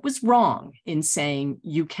government was wrong in saying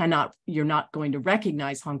you're not going to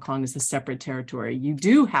recognize Hong Kong as a separate territory. You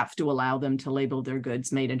do have to allow them to label their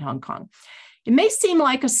goods made in Hong Kong. It may seem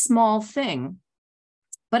like a small thing,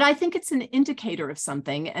 but I think it's an indicator of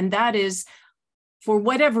something, and that is, for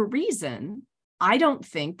whatever reason, I don't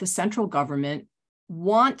think the central government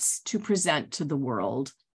wants to present to the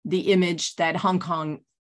world the image that Hong Kong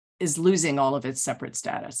is losing all of its separate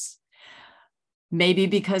status. Maybe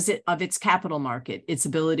because of its capital market, its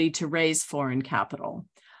ability to raise foreign capital.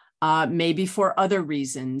 Maybe for other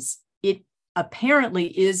reasons. It apparently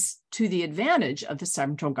is to the advantage of the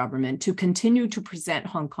central government to continue to present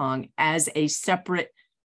Hong Kong as a separate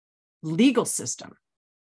legal system.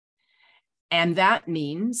 And that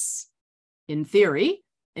means, in theory,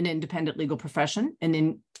 an independent legal profession, an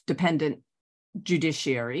independent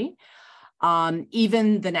judiciary.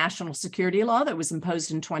 Even the national security law that was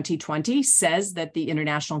imposed in 2020 says that the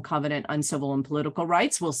International Covenant on Civil and Political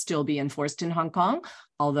Rights will still be enforced in Hong Kong,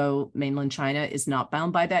 although mainland China is not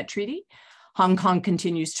bound by that treaty. Hong Kong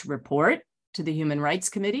continues to report to the Human Rights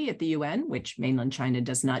Committee at the UN, which mainland China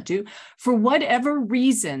does not do. For whatever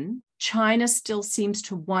reason, China still seems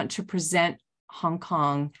to want to present Hong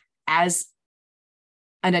Kong as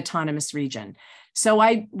an autonomous region. So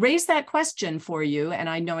I raise that question for you, and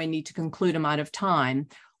I know I need to conclude, I'm out of time.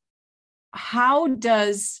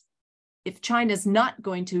 If China's not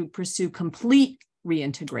going to pursue complete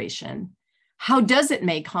reintegration, how does it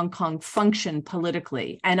make Hong Kong function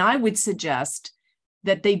politically? And I would suggest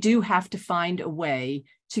that they do have to find a way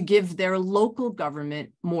to give their local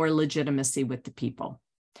government more legitimacy with the people.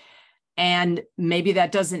 And maybe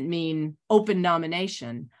that doesn't mean open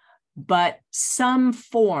nomination, but some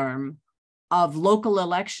form of local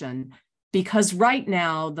election, because right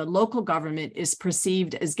now the local government is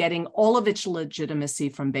perceived as getting all of its legitimacy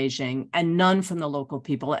from Beijing and none from the local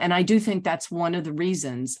people. And I do think that's one of the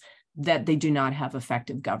reasons that they do not have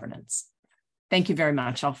effective governance. Thank you very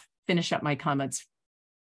much. I'll finish up my comments.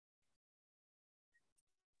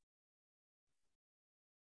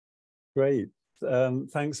 Great.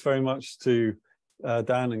 Thanks very much to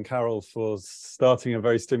Dan and Carole for starting a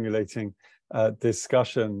very stimulating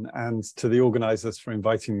discussion, and to the organizers for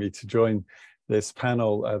inviting me to join this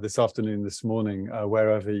panel this afternoon, this morning,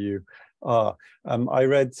 wherever you are. I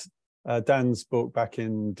read Dan's book back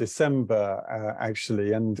in December,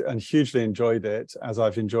 actually, and hugely enjoyed it, as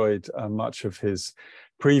I've enjoyed much of his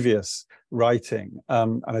previous writing.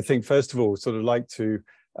 And I think, first of all, sort of like to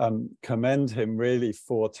commend him really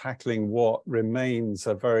for tackling what remains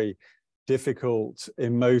a very difficult,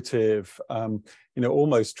 emotive,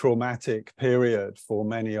 almost traumatic period for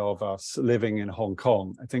many of us living in Hong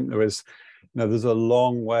Kong. I think there's a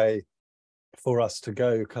long way for us to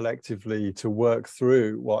go collectively to work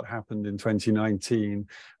through what happened in 2019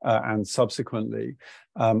 and subsequently.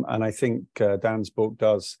 And I think Dan's book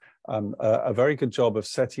does a very good job of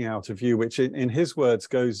setting out a view which, in his words,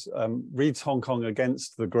 reads Hong Kong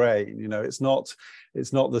against the grain. It's not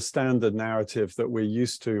the standard narrative that we're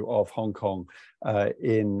used to of Hong Kong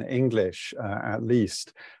in English, at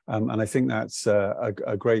least. And I think that's a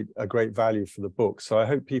great value for the book. So I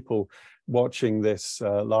hope people watching this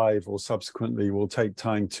live or subsequently will take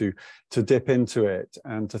time to dip into it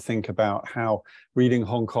and to think about how reading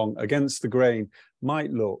Hong Kong against the grain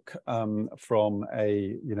might look from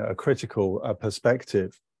a critical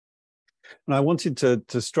perspective. And I wanted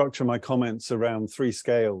to structure my comments around three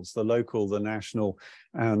scales: the local, the national,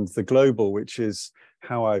 and the global, which is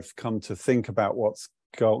how I've come to think about what's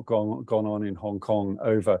gone on in Hong Kong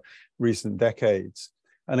over recent decades.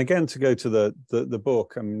 And again, to go to the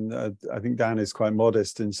book, I mean, I think Dan is quite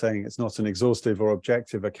modest in saying it's not an exhaustive or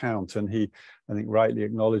objective account, and he, I think, rightly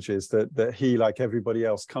acknowledges that he, like everybody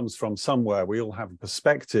else, comes from somewhere. We all have a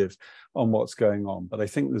perspective on what's going on, but I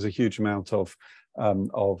think there's a huge amount of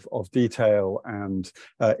detail and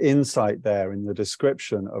insight there in the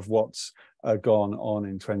description of what's gone on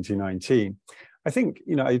in 2019. I think,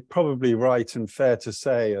 it's probably right and fair to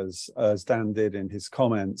say, as Dan did in his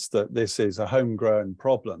comments, that this is a homegrown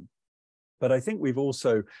problem. But I think we've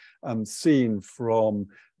also seen from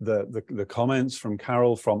the comments from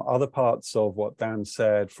Carole, from other parts of what Dan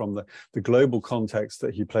said, from the global context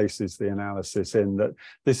that he places the analysis in, that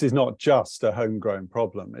this is not just a homegrown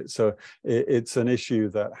problem. It's an issue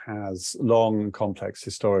that has long, complex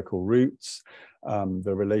historical roots.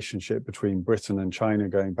 the relationship between Britain and China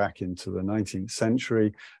going back into the 19th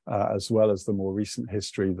century, as well as the more recent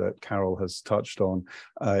history that Carole has touched on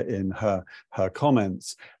in her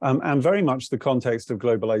comments, and very much the context of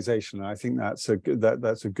globalization. And I think that's a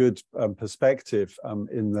good perspective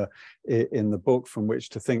in the book from which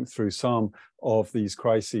to think through some of these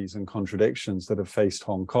crises and contradictions that have faced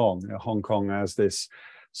Hong Kong. Hong Kong as this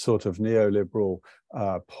sort of neoliberal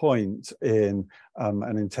point in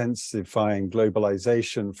an intensifying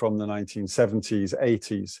globalization from the 1970s,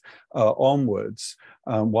 80s onwards,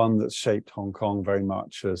 one that's shaped Hong Kong very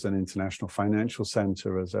much as an international financial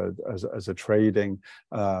center, as a trading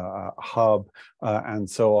hub, and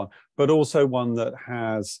so on, but also one that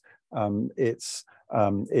has its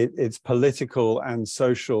political and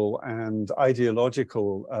social and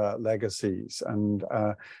ideological legacies. And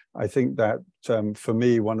I think that for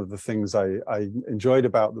me, one of the things I enjoyed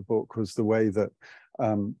about the book was the way that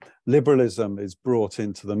liberalism is brought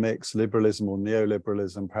into the mix, liberalism or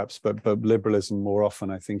neoliberalism perhaps, but liberalism more often,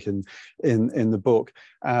 I think, in the book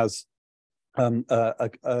as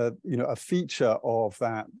a feature of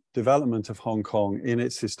that development of Hong Kong in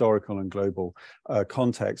its historical and global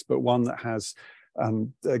context, but one that has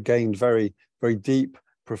gained very, very deep,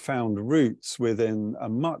 profound roots within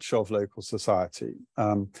much of local society.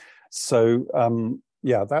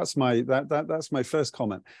 Yeah, that's my first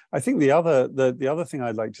comment. I think the other thing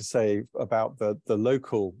I'd like to say about the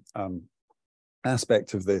local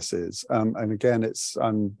aspect of this is, and again,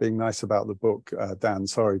 I'm being nice about the book, Dan,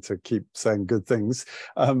 sorry to keep saying good things,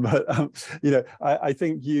 but I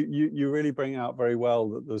think you really bring out very well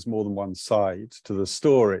that there's more than one side to the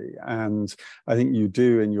story, and I think you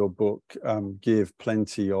do in your book give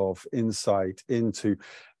plenty of insight into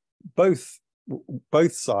both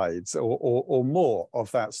sides or more of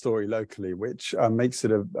that story locally, which makes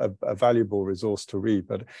it a valuable resource to read.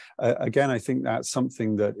 But again, I think that's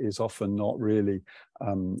something that is often not really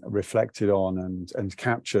reflected on and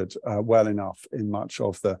captured well enough in much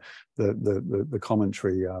of the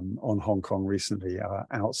commentary on Hong Kong recently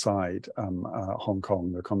outside Hong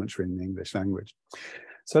Kong, the commentary in the English language.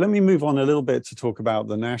 So let me move on a little bit to talk about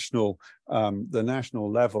the national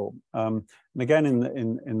level. And again,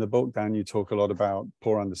 in the book, Dan, you talk a lot about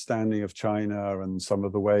poor understanding of China and some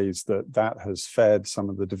of the ways that has fed some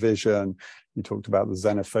of the division. You talked about the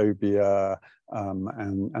xenophobia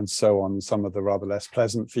and so on, some of the rather less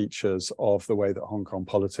pleasant features of the way that Hong Kong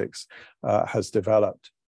politics has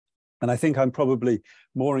developed. And I think I'm probably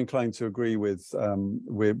more inclined to agree with Dan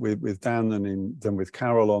than with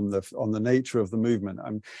Carole on the nature of the movement.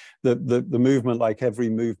 The movement, like every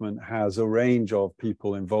movement, has a range of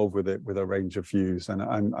people involved with it, with a range of views, and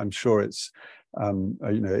I'm sure it's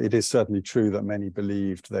it is certainly true that many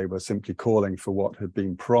believed they were simply calling for what had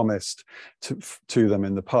been promised to them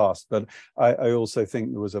in the past. But I also think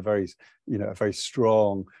there was a very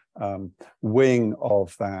strong wing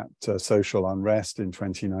of that social unrest in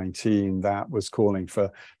 2019 that was calling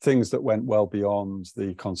for things that went well beyond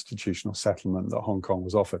the constitutional settlement that Hong Kong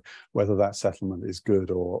was offered, whether that settlement is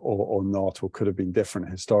good or not, or could have been different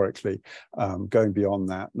historically, going beyond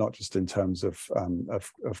that, not just in terms of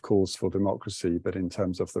calls for democracy, but in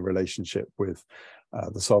terms of the relationship with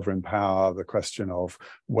the sovereign power, the question of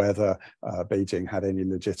whether Beijing had any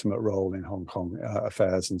legitimate role in Hong Kong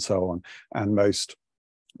affairs and so on, and most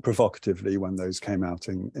provocatively when those came out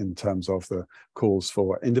in terms of the calls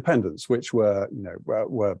for independence, which were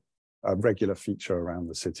a regular feature around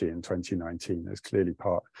the city in 2019 as clearly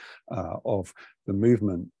part of the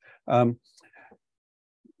movement.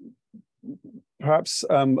 Perhaps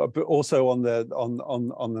but also on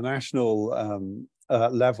the national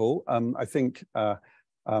level, I think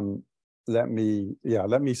let me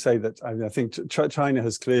say that I think China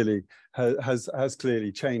has clearly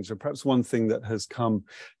changed, and perhaps one thing that has come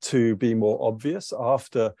to be more obvious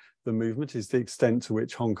after the movement is the extent to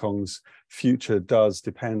which Hong Kong's future does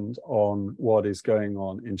depend on what is going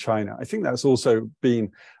on in China. I think that's also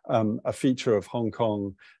been a feature of Hong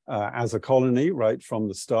Kong as a colony right from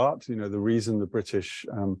the start. The reason the British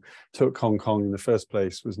took Hong Kong in the first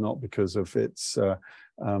place was not because of its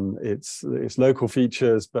local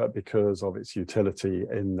features, but because of its utility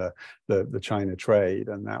in the China trade,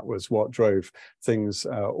 and that was what drove things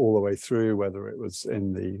all the way through, whether it was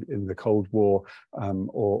in the Cold War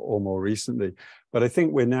or more recently. But I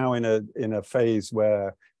think we're now in a phase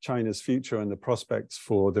where China's future and the prospects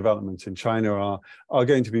for development in China are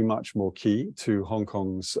going to be much more key to Hong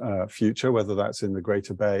Kong's future, whether that's in the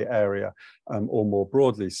Greater Bay Area or more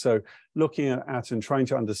broadly. So looking at and trying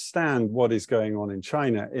to understand what is going on in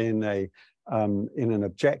China in an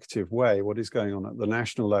objective way, what is going on at the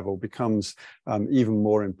national level, becomes even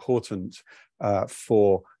more important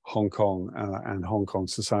for Hong Kong and Hong Kong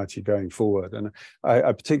society going forward. And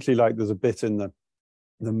I particularly like, there's a bit in the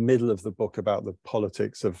middle of the book about the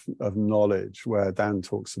politics of knowledge, where Dan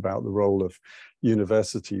talks about the role of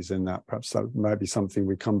universities in that. Perhaps that might be something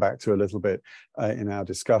we come back to a little bit in our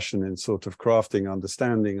discussion, in sort of crafting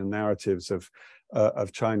understanding and narratives of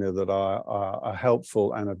China that are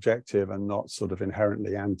helpful and objective and not sort of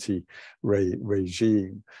inherently anti-regime.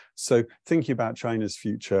 So thinking about China's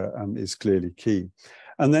future is clearly key.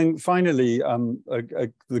 And then finally,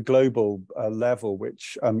 the global level,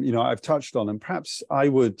 which you know, I've touched on, and perhaps I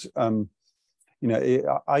would, you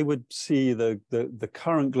know, I would see the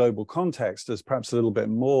current global context as perhaps a little bit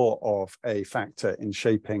more of a factor in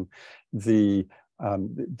shaping the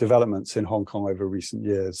developments in Hong Kong over recent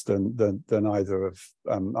years than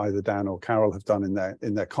either Dan or Carole have done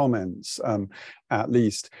in their comments, at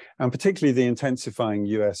least, and particularly the intensifying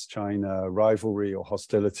US-China rivalry or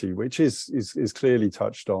hostility, which is clearly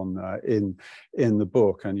touched on in the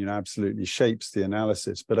book, and you know, absolutely shapes the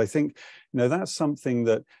analysis. But I think, you know, that's something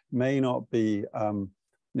that may not be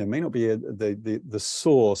the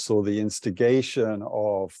source or the instigation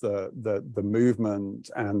of the movement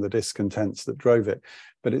and the discontents that drove it,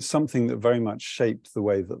 but it's something that very much shaped the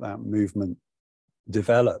way that movement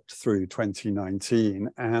developed through 2019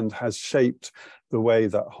 and has shaped the way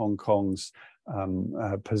that Hong Kong's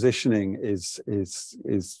positioning is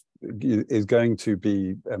going to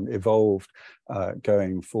be evolved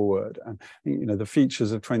going forward. And you know, the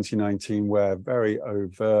features of 2019 were very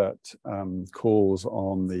overt calls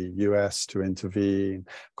on the US to intervene,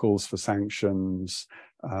 calls for sanctions,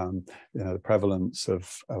 you know, the prevalence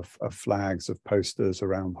of flags, of posters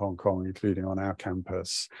around Hong Kong, including on our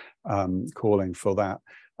campus, calling for that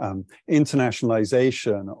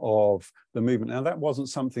internationalization of the movement. Now, that wasn't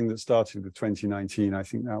something that started with 2019. I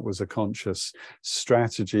think that was a conscious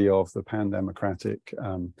strategy of the pan-democratic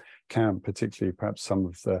camp, particularly perhaps some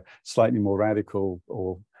of the slightly more radical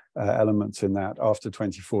or elements in that after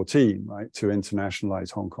 2014, right, to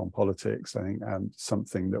internationalize Hong Kong politics. I think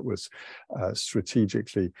something that was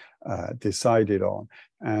strategically decided on,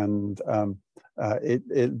 and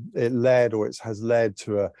it led, or it has led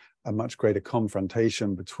to a much greater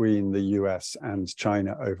confrontation between the US and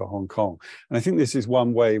China over Hong Kong. And I think this is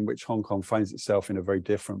one way in which Hong Kong finds itself in a very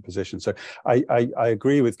different position. So I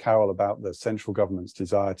agree with Carole about the central government's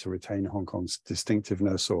desire to retain Hong Kong's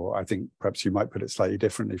distinctiveness, or I think perhaps you might put it slightly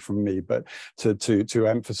differently from me, but to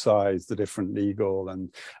emphasize the different legal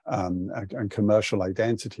and commercial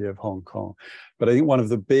identity of Hong Kong. But I think one of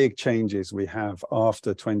the big changes we have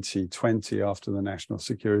after 2020, after the national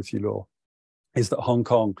security law, is that Hong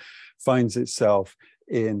Kong finds itself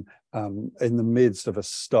in the midst of a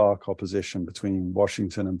stark opposition between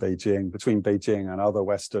Washington and Beijing, between Beijing and other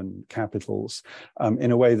Western capitals,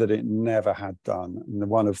 in a way that it never had done. And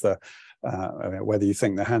one of the whether you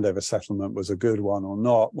think the Handover settlement was a good one or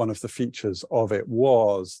not, one of the features of it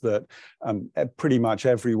was that pretty much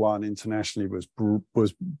everyone internationally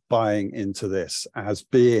was buying into this as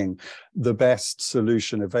being the best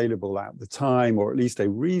solution available at the time, or at least a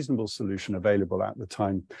reasonable solution available at the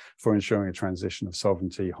time for ensuring a transition of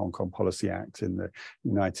sovereignty, Hong Kong Policy Act in the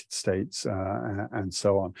United States, and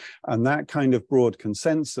so on. And that kind of broad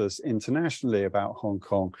consensus internationally about Hong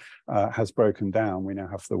Kong has broken down. We now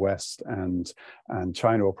have the West and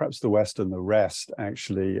China, or perhaps the West and the rest,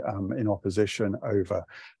 actually in opposition over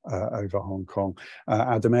Hong Kong.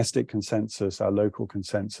 Our domestic consensus, our local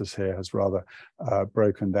consensus here has rather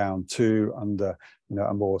broken down too, under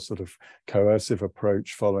a more sort of coercive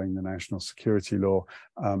approach following the national security law.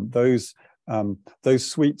 Those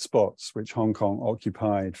sweet spots which Hong Kong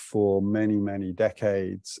occupied for many, many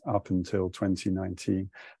decades up until 2019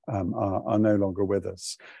 are no longer with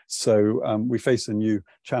us. So we face a new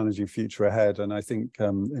challenging future ahead. And I think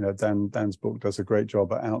Dan's book does a great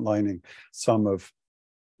job at outlining some of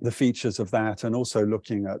the features of that, and also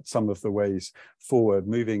looking at some of the ways forward,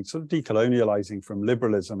 moving, sort of decolonializing from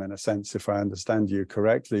liberalism, in a sense, if I understand you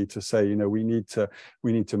correctly, to say, we need to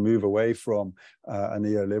move away from a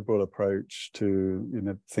neoliberal approach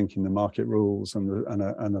to thinking the market rules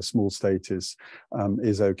and a small state is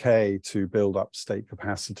okay, to build up state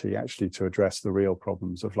capacity actually to address the real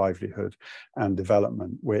problems of livelihood and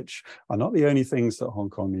development, which are not the only things that Hong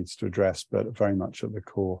Kong needs to address, but very much at the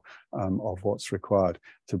core of what's required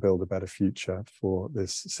to build a better future for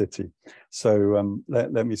this city. So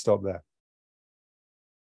let me stop there.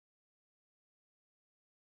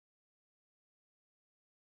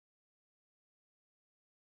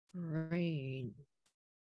 Right.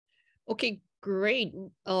 Okay, great.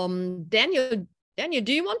 Daniel,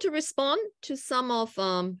 do you want to respond to some of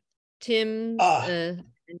Tim's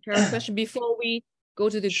And Carol, question before we go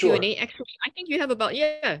to the Sure. Q&A. Actually, I think you have about,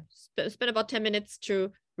 spend about 10 minutes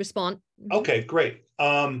to respond. Okay, great.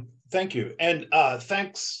 Thank you. And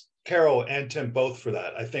thanks, Carol and Tim, both for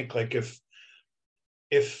that. I think like if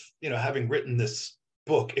having written this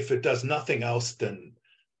book, if it does nothing else than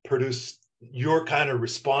produce your kind of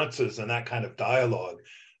responses and that kind of dialogue,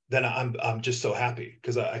 then I'm just so happy,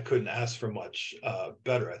 because I couldn't ask for much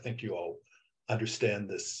better. I think you all understand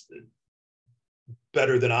this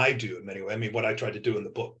better than I do in many ways. I mean, what I tried to do in the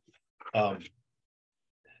book.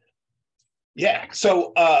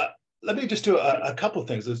 So let me just do a couple of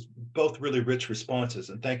things. There's both really rich responses,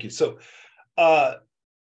 and thank you. So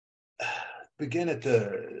begin at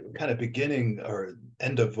the kind of beginning or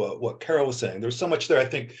end of what Carol was saying. There's so much there, I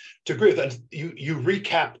think, to agree with. And you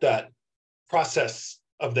recapped that process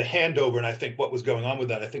of the handover, and I think what was going on with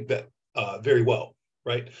that, I think that very well,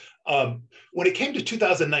 right? When it came to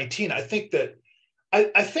 2019, I think that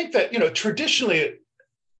traditionally,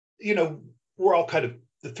 we're all kind of,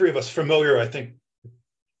 the three of us, familiar, I think,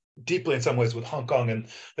 deeply in some ways with Hong Kong and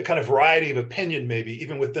the kind of variety of opinion, maybe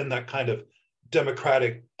even within that kind of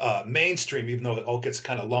democratic mainstream, even though it all gets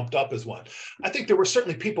kind of lumped up as one. I think there were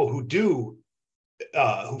certainly people who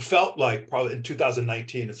felt like, probably in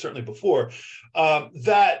 2019 and certainly before,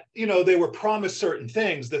 that they were promised certain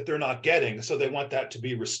things that they're not getting, so they want that to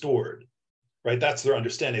be restored, right? That's their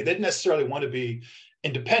understanding. They didn't necessarily want to be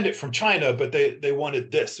independent from China, but they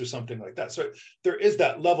wanted this or something like that. So there is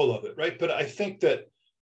that level of it, right? But I think that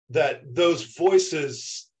those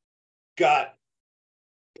voices got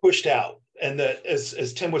pushed out, and that,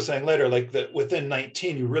 as Tim was saying later, like that within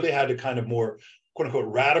 19, you really had to kind of more, quote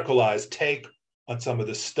unquote, radicalized take on some of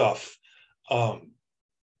this stuff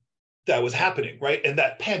that was happening, right? And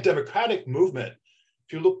that pan-democratic movement,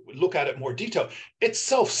 if you look at it more detail,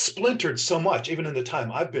 itself splintered so much, even in the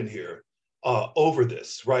time I've been here, over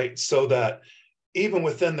this, right? So that even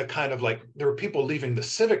within the kind of like, there were people leaving the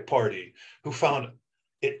Civic Party who found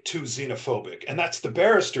it too xenophobic, and that's the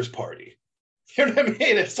Barristers Party. You know what I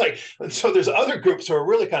mean? It's like, and so there's other groups who are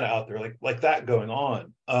really kind of out there like that going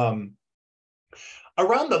on.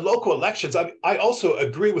 Around the local elections, I also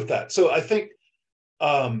agree with that. So I think,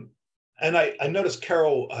 and I noticed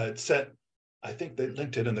Carol had sent, I think they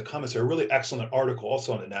linked it in the comments, a really excellent article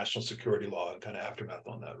also on the national security law and kind of aftermath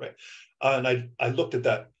on that, right? And I looked at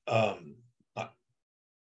that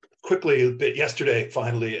quickly a bit yesterday,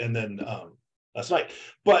 finally, and then last night.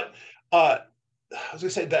 But I was going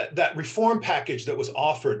to say that reform package that was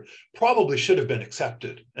offered probably should have been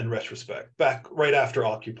accepted in retrospect, back right after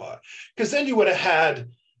Occupy, because then you would have had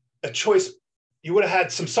a choice. You would have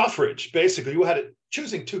had some suffrage, basically. You had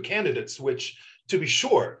choosing two candidates, which, to be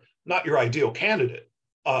sure, not your ideal candidate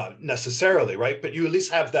necessarily, right? But you at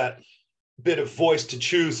least have that bit of voice to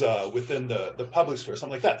choose within the public sphere,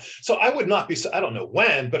 something like that. So I would not be, I don't know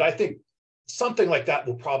when, but I think something like that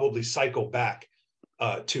will probably cycle back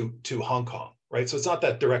to Hong Kong, right? So it's not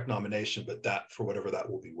that direct nomination, but that, for whatever that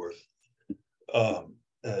will be worth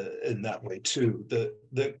in that way too.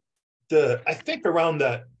 I think around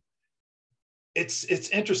that, it's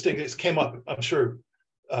interesting. It came up, I'm sure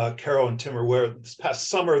Carol and Tim are aware, this past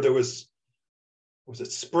summer there was it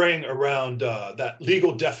spring, around that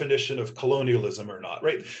legal definition of colonialism or not,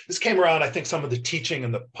 right? This came around, I think, some of the teaching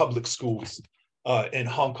in the public schools in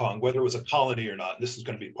Hong Kong, whether it was a colony or not. This is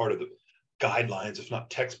going to be part of the guidelines, if not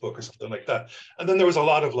textbook or something like that. And then there was a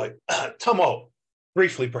lot of like tumult,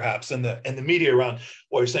 briefly perhaps, in the media around,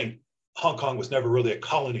 well, you're saying Hong Kong was never really a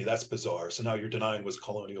colony. That's bizarre. So now you're denying was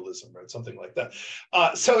colonialism, right? Something like that.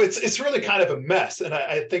 So it's really kind of a mess. And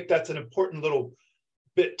I think that's an important little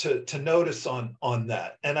bit to notice on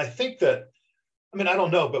that. And I think that, I mean, I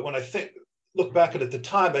don't know, but when I look back at the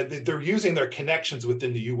time, they're using their connections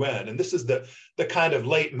within the UN. And this is the kind of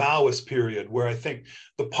late Maoist period where I think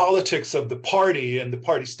the politics of the party and the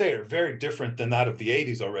party state are very different than that of the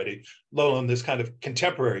 80s already, let alone this kind of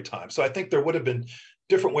contemporary time. So I think there would have been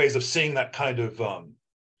different ways of seeing that kind of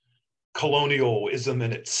colonialism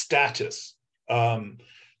in its status.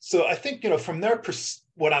 So I think, from their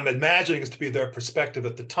what I'm imagining is to be their perspective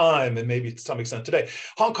at the time, and maybe to some extent today,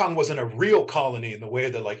 Hong Kong wasn't a real colony in the way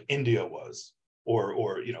that like India was, or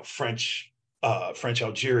French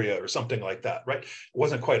Algeria or something like that, right? It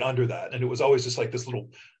wasn't quite under that, and it was always just like this little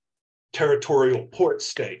territorial port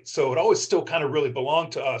state. So it always still kind of really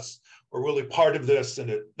belonged to us, or really part of this,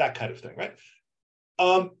 and that kind of thing, right?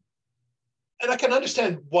 And I can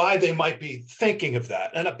understand why they might be thinking of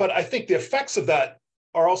that, but I think the effects of that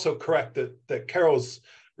are also correct, that Carol's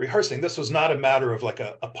rehearsing. This was not a matter of like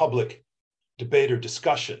a public debate or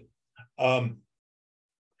discussion. And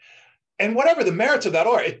And whatever the merits of that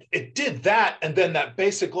are, it did that, and then that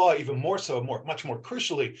basic law even more so, much more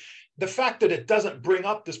crucially, the fact that it doesn't bring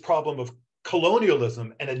up this problem of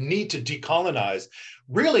colonialism and a need to decolonize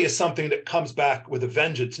really is something that comes back with a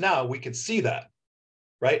vengeance now. We can see that,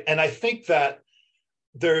 right? And I think that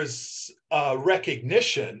there's a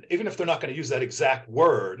recognition, even if they're not going to use that exact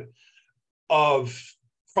word, of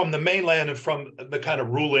from the mainland and from the kind of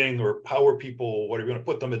ruling or power people, whatever you want to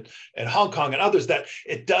put them in Hong Kong and others, that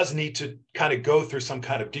it does need to kind of go through some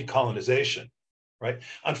kind of decolonization, right?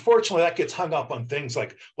 Unfortunately, that gets hung up on things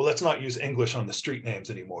like, well, let's not use English on the street names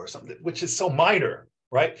anymore or something, which is so minor,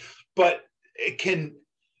 right? But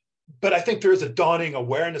I think there is a dawning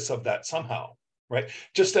awareness of that somehow, right?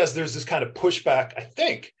 Just as there's this kind of pushback, I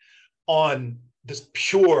think, on this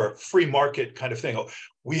pure free market kind of thing. Oh,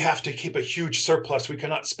 we have to keep a huge surplus. We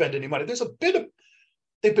cannot spend any money. There's a bit of,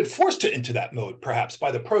 they've been forced into that mode, perhaps,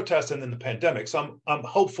 by the protests and then the pandemic. So I'm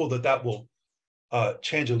hopeful that that will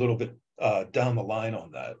change a little bit down the line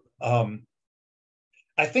on that.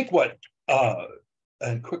 I think what,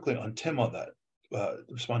 and quickly on Tim on that,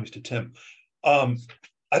 responding to Tim,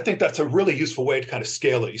 I think that's a really useful way to kind of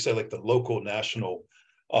scale it. You say like the local, national,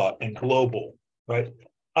 and global, right?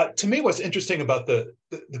 To me, what's interesting about the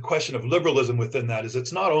question of liberalism within that is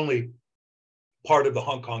it's not only part of the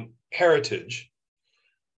Hong Kong heritage,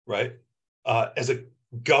 right, as a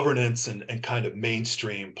governance and kind of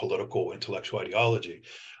mainstream political intellectual ideology,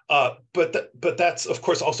 but that's of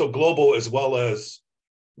course also global as well as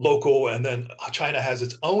local, and then China has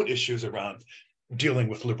its own issues around dealing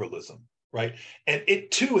with liberalism, right? And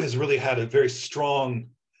it too has really had a very strong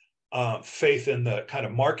faith in the kind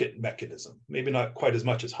of market mechanism, maybe not quite as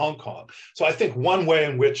much as Hong Kong. So I think one way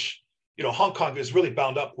in which, you know, Hong Kong is really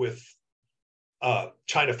bound up with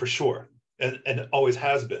China for sure, and it always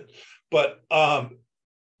has been. But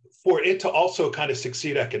for it to also kind of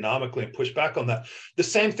succeed economically and push back on that, the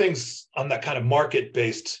same things on that kind of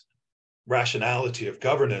market-based rationality of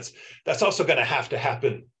governance, that's also going to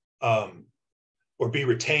happen or be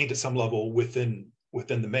retained at some level within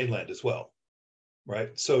the mainland as well.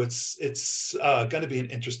 Right, so it's going to be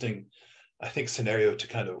an interesting, I think, scenario to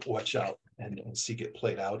kind of watch out and see get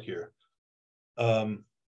played out here.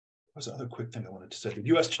 There's another quick thing I wanted to say. The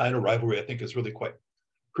U.S.-China rivalry, I think, is really quite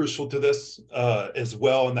crucial to this as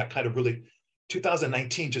well, and that kind of really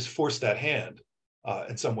 2019 just forced that hand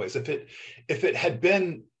in some ways. If it had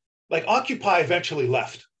been like Occupy eventually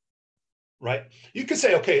left, right? You could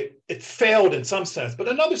say, okay, it failed in some sense, but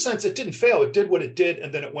in another sense, it didn't fail. It did what it did,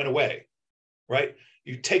 and then it went away. Right?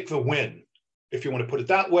 You take the win, if you want to put it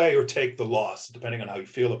that way, or take the loss, depending on how you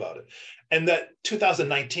feel about it. And that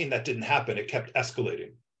 2019, that didn't happen. It kept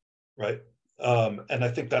escalating, right? And I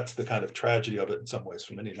think that's the kind of tragedy of it in some ways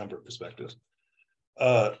from any number of perspectives.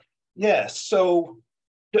 Yeah, so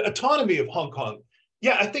the autonomy of Hong Kong,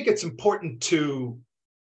 yeah, I think it's important to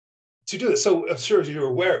do this. So I'm sure you're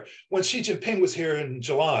aware, when Xi Jinping was here in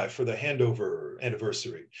July for the Handover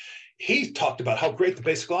anniversary, he talked about how great the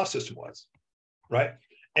basic law system was. Right?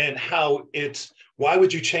 And how why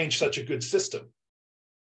would you change such a good system?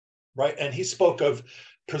 Right? And he spoke of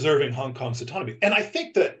preserving Hong Kong's autonomy. And I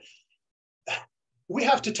think that we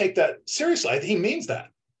have to take that seriously. He means that,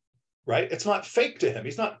 right? It's not fake to him.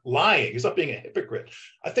 He's not lying. He's not being a hypocrite.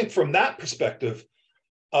 I think from that perspective,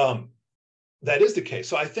 that is the case.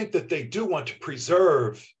 So I think that they do want to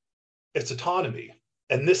preserve its autonomy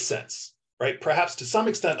in this sense. Right? Perhaps to some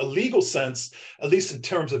extent, a legal sense, at least in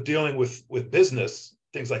terms of dealing with business,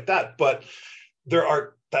 things like that. But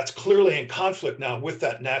that's clearly in conflict now with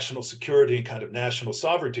that national security and kind of national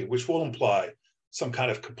sovereignty, which will imply some kind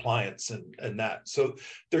of compliance and that. So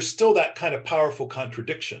there's still that kind of powerful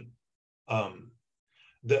contradiction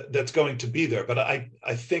that's going to be there. But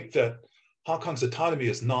I think that Hong Kong's autonomy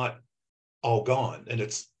is not all gone. And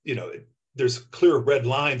it's, you know, there's clear red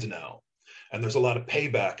lines now. And there's a lot of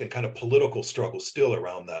payback and kind of political struggle still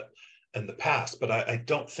around that in the past. But I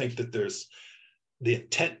don't think that there's the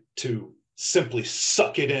intent to simply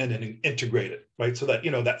suck it in and integrate it, right? So that,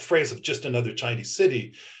 you know, that phrase of just another Chinese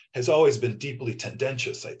city has always been deeply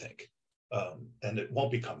tendentious, I think. And it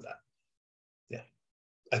won't become that. Yeah,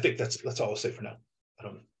 I think that's all I'll say for now. I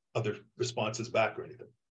don't know, other responses back or anything.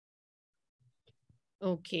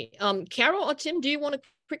 Okay, Carole or Tim, do you want to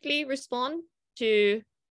quickly respond to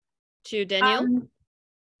Daniel?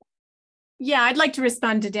 Yeah, I'd like to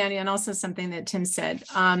respond to Daniel and also something that Tim said.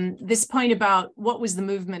 This point about what was the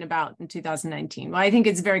movement about in 2019? Well, I think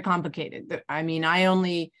it's very complicated. I mean, I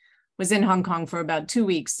only was in Hong Kong for about 2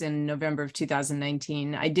 weeks in November of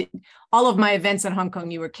 2019. I did all of my events in Hong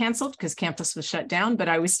Kong were canceled because campus was shut down, but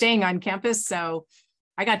I was staying on campus. So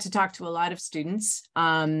I got to talk to a lot of students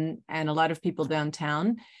and a lot of people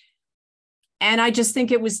downtown. And I just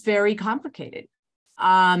think it was very complicated.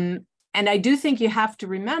 And I do think you have to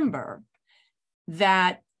remember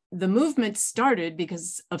that the movement started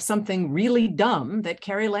because of something really dumb that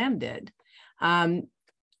Carrie Lam did. And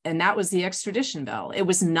that was the extradition bill. It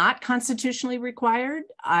was not constitutionally required.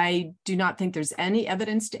 I do not think there's any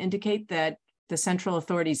evidence to indicate that the central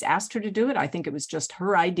authorities asked her to do it. I think it was just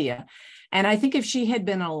her idea. And I think if she had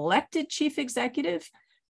been elected chief executive,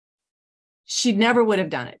 she never would have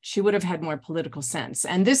done it. She would have had more political sense.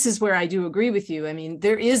 And this is where I do agree with you. I mean,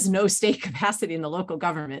 there is no state capacity in the local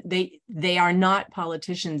government. They are not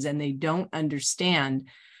politicians, and they don't understand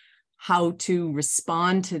how to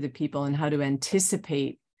respond to the people and how to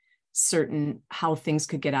anticipate how things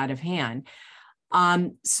could get out of hand.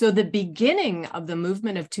 So the beginning of the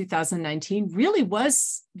movement of 2019 really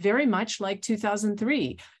was very much like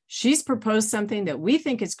 2003. She's proposed something that we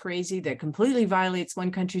think is crazy, that completely violates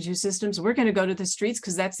one country, two systems. We're going to go to the streets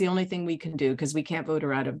because that's the only thing we can do, because we can't vote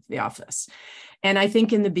her out of the office. And I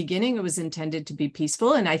think in the beginning, it was intended to be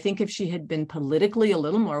peaceful. And I think if she had been politically a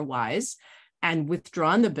little more wise and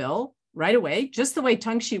withdrawn the bill right away, just the way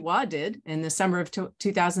Teng Shi-hua did in the summer of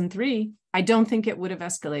 2003, I don't think it would have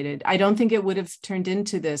escalated. I don't think it would have turned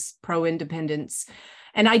into this pro-independence.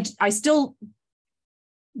 And I still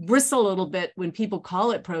bristle a little bit when people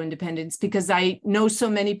call it pro-independence, because I know so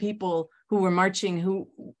many people who were marching who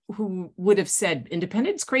would have said,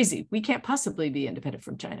 independence, crazy. We can't possibly be independent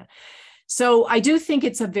from China. So I do think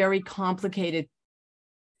it's a very complicated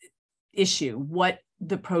issue, what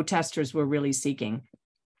the protesters were really seeking.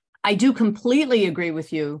 I do completely agree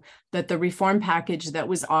with you that the reform package that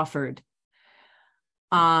was offered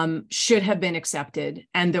should have been accepted.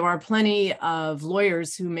 And there are plenty of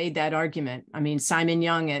lawyers who made that argument. I mean, Simon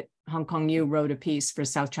Young at Hong Kong U wrote a piece for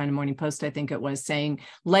South China Morning Post, I think it was, saying,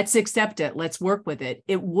 let's accept it, let's work with it.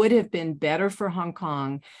 It would have been better for Hong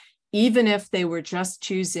Kong, even if they were just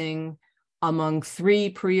choosing among 3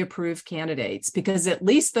 pre-approved candidates, because at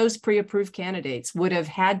least those pre-approved candidates would have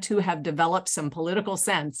had to have developed some political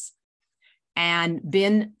sense and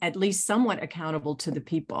been at least somewhat accountable to the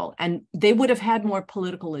people. And they would have had more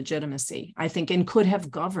political legitimacy, I think, and could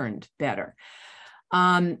have governed better.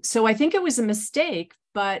 So I think it was a mistake,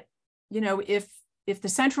 but if the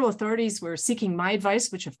central authorities were seeking my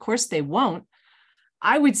advice, which of course they won't,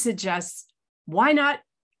 I would suggest, why not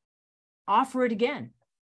offer it again?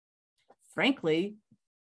 Frankly,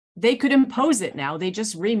 they could impose it now. They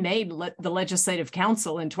just remade the Legislative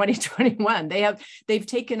Council in 2021. They've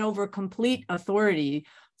taken over complete authority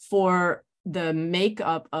for the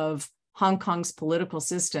makeup of Hong Kong's political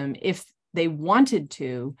system. If they wanted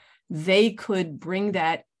to, they could bring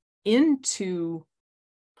that into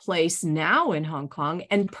place now in Hong Kong,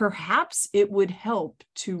 and perhaps it would help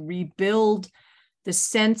to rebuild the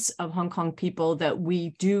sense of Hong Kong people that we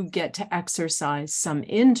do get to exercise some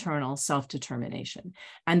internal self-determination,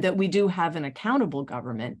 and that we do have an accountable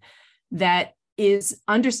government that is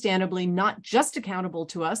understandably not just accountable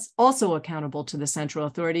to us, also accountable to the central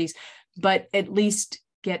authorities, but at least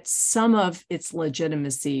get some of its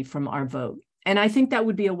legitimacy from our vote. And I think that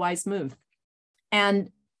would be a wise move.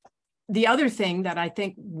 And the other thing that I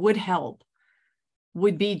think would help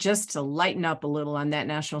would be just to lighten up a little on that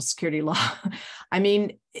national security law. I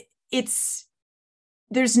mean,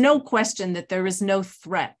 there's no question that there is no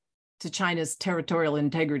threat to China's territorial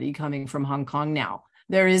integrity coming from Hong Kong now.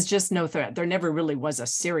 There is just no threat. There never really was a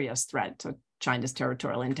serious threat to China's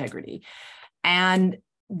territorial integrity. And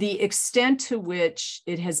the extent to which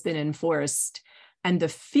it has been enforced and the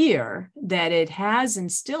fear that it has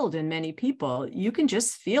instilled in many people, you can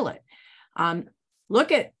just feel it.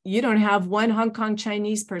 You don't have one Hong Kong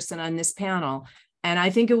Chinese person on this panel. And I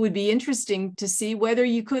think it would be interesting to see whether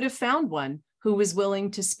you could have found one who was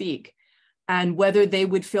willing to speak, and whether they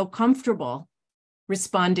would feel comfortable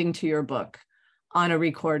responding to your book on a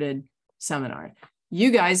recorded seminar.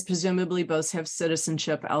 You guys presumably both have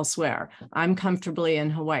citizenship elsewhere. I'm comfortably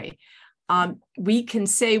in Hawaii. We can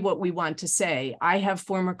say what we want to say. I have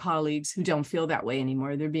former colleagues who don't feel that way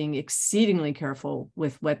anymore. They're being exceedingly careful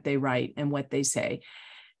with what they write and what they say.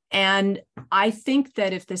 And I think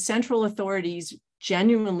that if the central authorities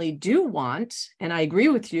genuinely do want, and I agree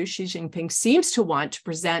with you, Xi Jinping seems to want to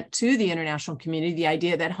present to the international community the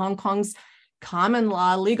idea that Hong Kong's common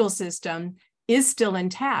law legal system is still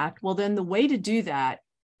intact, well, then the way to do that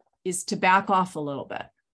is to back off a little bit.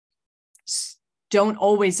 Don't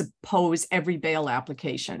always oppose every bail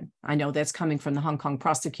application. I know that's coming from the Hong Kong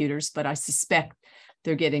prosecutors, but I suspect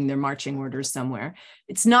they're getting their marching orders somewhere.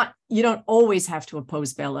 You don't always have to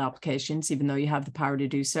oppose bail applications, even though you have the power to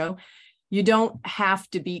do so. You don't have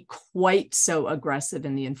to be quite so aggressive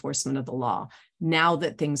in the enforcement of the law. Now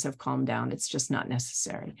that things have calmed down, it's just not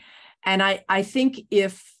necessary. And I think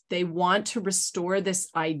if they want to restore this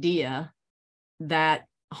idea that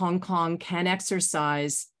Hong Kong can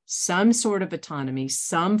exercise some sort of autonomy,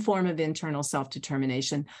 some form of internal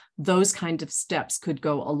self-determination, those kind of steps could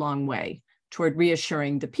go a long way toward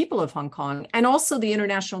reassuring the people of Hong Kong and also the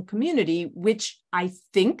international community, which I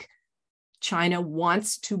think China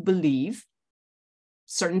wants to believe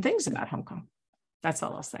certain things about Hong Kong. That's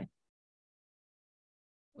all I'll say.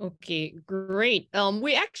 Okay, great.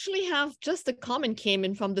 We actually have just a comment came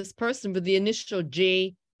in from this person with the initial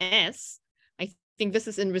JS. I think this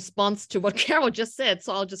is in response to what Carole just said,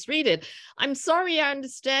 so I'll just read it. I'm sorry, I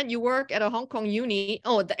understand you work at a Hong Kong uni.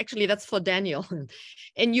 Oh, actually, that's for Daniel.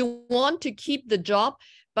 And you want to keep the job,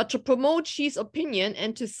 but to promote Xi's opinion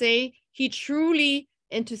and to say he truly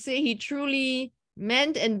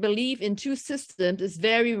meant and believed in two systems is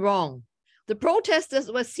very wrong. The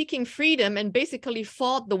protesters were seeking freedom and basically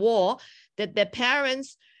fought the war that their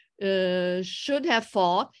parents should have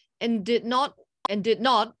fought and did not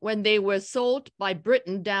when they were sold by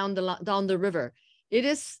Britain down the river. It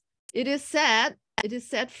is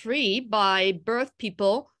set free by birth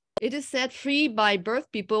people. It is set free by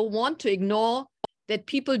birth people want to ignore that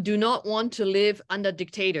people do not want to live under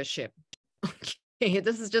dictatorship. Okay,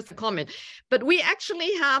 this is just a comment, but we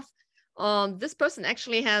actually have. This person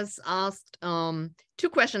actually has asked two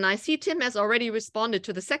questions. I see Tim has already responded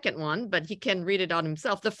to the second one, but he can read it out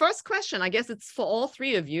himself. The first question, I guess it's for all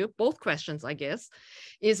three of you, both questions, I guess,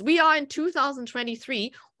 is we are in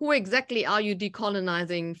 2023. Who exactly are you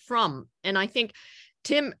decolonizing from? And I think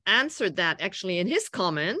Tim answered that actually in his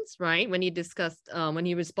comments, right? When he discussed, when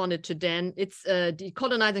he responded to Dan, it's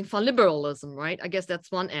decolonizing from liberalism, right? I guess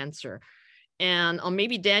that's one answer. And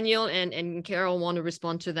maybe Daniel and Carole want to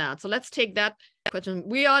respond to that. So let's take that question.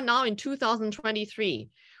 We are now in 2023.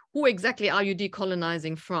 Who exactly are you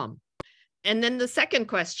decolonizing from? And then the second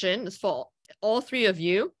question is for all three of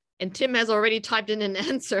you. And Tim has already typed in an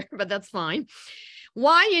answer, but that's fine.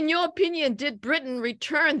 Why, in your opinion, did Britain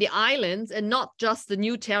return the islands and not just the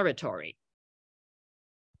new territory?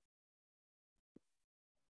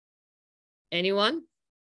 Anyone?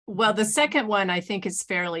 Well, the second one I think is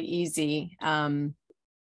fairly easy. The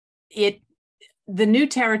new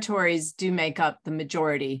territories do make up the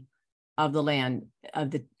majority of the land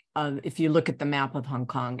if you look at the map of Hong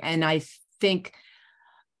Kong. And I think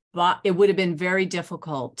it would have been very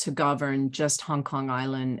difficult to govern just Hong Kong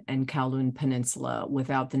Island and Kowloon Peninsula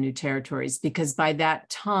without the new territories, because by that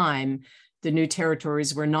time, the new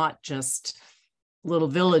territories were not just little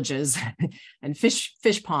villages and fish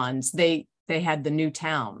ponds. They had the new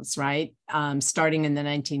towns, right? Starting in the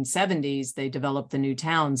 1970s, they developed the new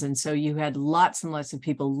towns. And so you had lots and lots of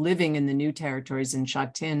people living in the new territories in Sha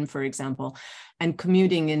Tin, for example, and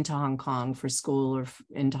commuting into Hong Kong for school or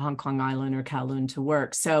into Hong Kong Island or Kowloon to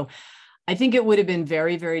work. So I think it would have been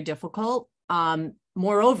very, very difficult.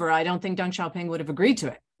 Moreover, I don't think Deng Xiaoping would have agreed to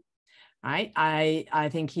it. Right? I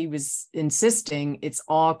think he was insisting it's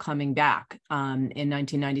all coming back in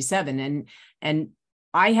 1997. And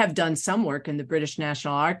I have done some work in the British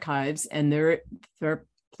National Archives, and there are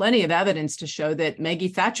plenty of evidence to show that Maggie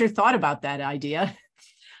Thatcher thought about that idea,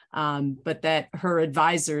 but that her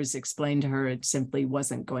advisors explained to her it simply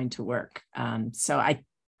wasn't going to work. So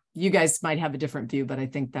you guys might have a different view, but I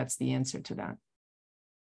think that's the answer to that.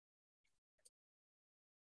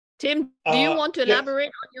 Tim, do you want to elaborate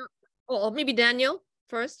on your, or maybe Daniel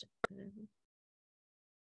first?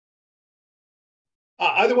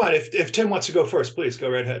 Either one. If Tim wants to go first, please go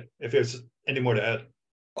right ahead. If there's any more to add.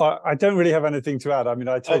 I don't really have anything to add. I mean,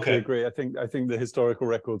 I totally agree. I think the historical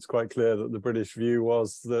record's quite clear that the British view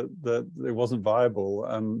was that it wasn't viable,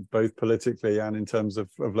 both politically and in terms of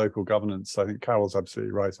local governance. I think Carole's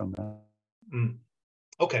absolutely right on that.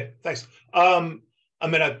 Okay, thanks. I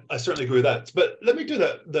mean, I certainly agree with that. But let me do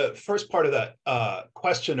the first part of that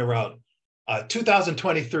question around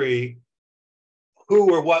 2023.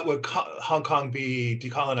 Who or what would Hong Kong be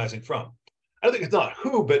decolonizing from? I don't think it's not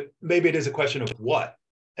who, but maybe it is a question of what,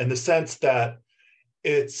 in the sense that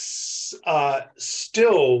it's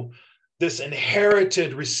still this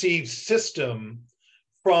inherited, received system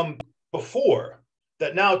from before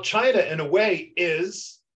that now China, in a way,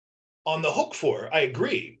 is on the hook for. I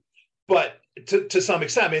agree, but to some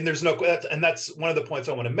extent, I mean, there's no, and that's one of the points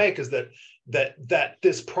I want to make, is that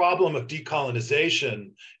this problem of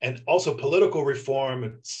decolonization and also political reform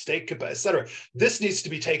and state capacity, et cetera, this needs to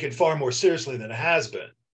be taken far more seriously than it has been,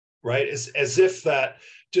 right? As if that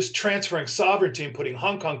just transferring sovereignty and putting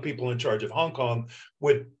Hong Kong people in charge of Hong Kong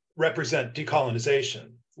would represent decolonization,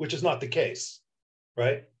 which is not the case,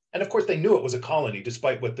 right? And of course, they knew it was a colony,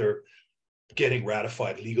 despite what they're getting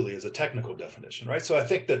ratified legally as a technical definition, right? So I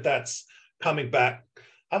think that that's coming back.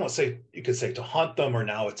 I won't say, you could say to haunt them, or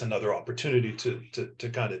now it's another opportunity to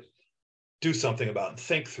kind of do something about and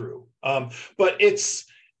think through. But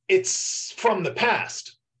it's from the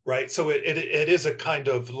past, right? So it is a kind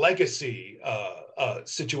of legacy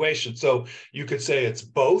situation. So you could say it's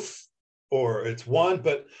both or it's one,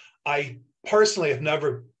 but I personally have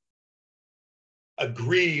never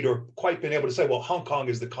agreed or quite been able to say, well, Hong Kong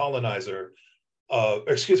is the colonizer,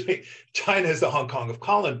 China is the Hong Kong of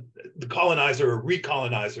the colonizer or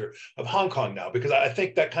recolonizer of Hong Kong now, because I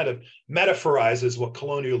think that kind of metaphorizes what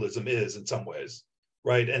colonialism is in some ways,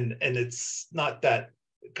 right? And it's not that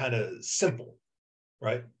kind of simple,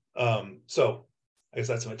 right? So I guess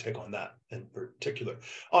that's my take on that in particular.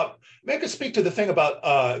 Maybe I could speak to the thing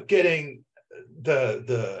about getting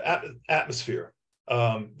the atmosphere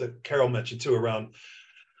that Carole mentioned too, around,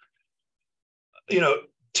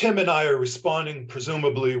 Tim and I are responding,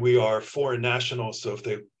 presumably we are foreign nationals, so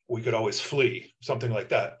if we could always flee, something like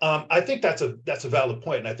that. I think that's a valid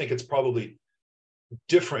point, and I think it's probably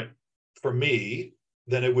different for me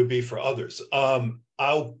than it would be for others.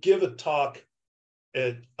 I'll give a talk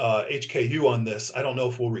at HKU on this. I don't know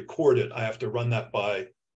if we'll record it. I have to run that by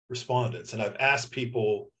respondents, and I've asked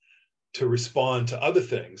people to respond to other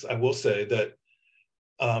things. I will say that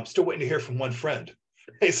I'm still waiting to hear from one friend,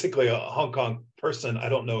 basically a Hong Kong person. I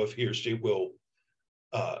don't know if he or she will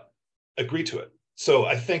agree to it. So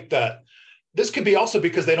I think that this could be also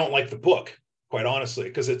because they don't like the book, quite honestly,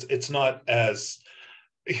 because it's not as,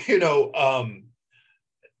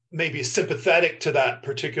 maybe sympathetic to that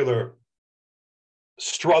particular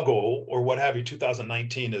struggle or what have you,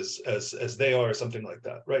 2019 as they are, or something like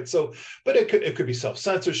that, right? So, but it could be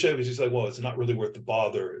self-censorship. It's just like, well, it's not really worth the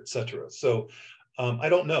bother, etc. So I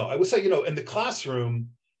don't know. I would say, in the classroom,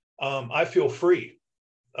 I feel free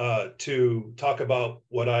to talk about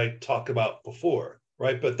what I talked about before,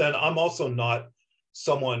 right? But then I'm also not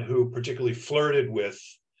someone who particularly flirted with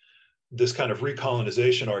this kind of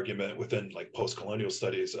recolonization argument within like post-colonial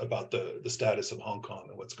studies about the status of Hong Kong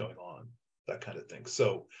and what's going on, that kind of thing.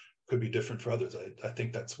 So could be different for others. I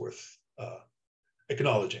think that's worth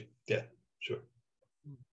acknowledging. Yeah, sure.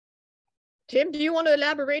 Tim, do you want to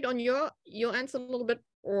elaborate on your answer a little bit,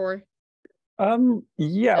 or?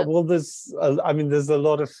 Yeah, well, there's a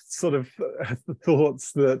lot of sort of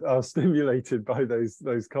thoughts that are stimulated by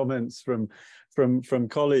those comments from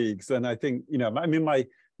colleagues, and I think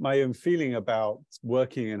my own feeling about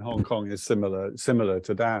working in Hong Kong is similar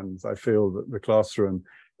to Dan's. I feel that the classroom,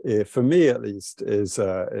 for me at least, is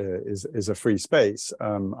a free space.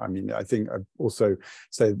 I think I'd also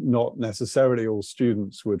say not necessarily all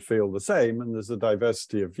students would feel the same, and there's a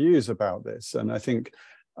diversity of views about this. And I think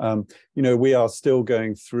we are still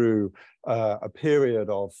going through a period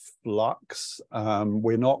of flux.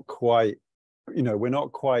 We're not quite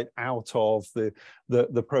out of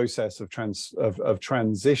the process of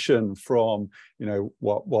transition from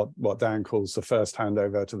what Dan calls the first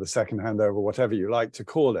handover to the second handover, whatever you like to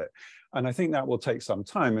call it. And I think that will take some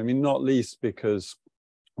time. Not least because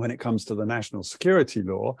when it comes to the national security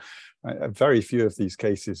law, very few of these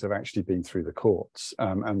cases have actually been through the courts,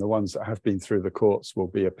 and the ones that have been through the courts will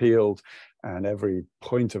be appealed. And every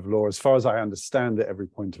point of law, as far as I understand it, every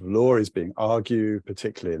point of law is being argued,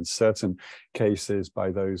 particularly in certain cases by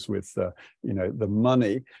those with the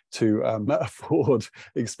money to afford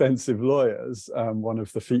expensive lawyers. One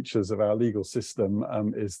of the features of our legal system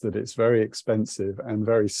is that it's very expensive and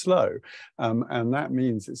very slow, and that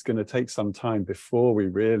means it's going to take some time before we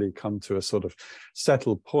really come to a sort of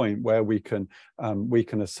settled point where we can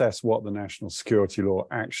assess what the national security law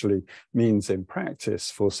actually means in practice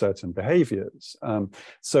for certain behaviours.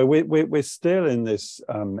 So we're still in this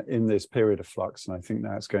period of flux, and I think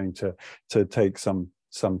that's going to take some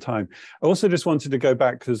time. I also just wanted to go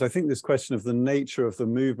back, because I think this question of the nature of the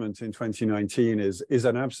movement in 2019 is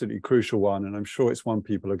an absolutely crucial one, and I'm sure it's one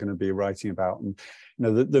people are going to be writing about. And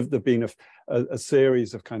there've been a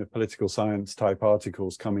series of kind of political science type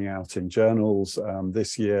articles coming out in journals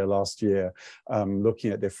this year, last year,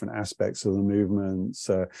 looking at different aspects of the movements,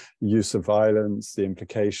 use of violence, the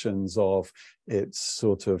implications of its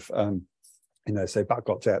sort of say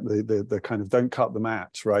Bakgotjet, the kind of don't cut the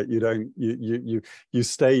mat, right? You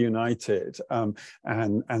stay united,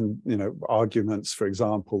 and arguments, for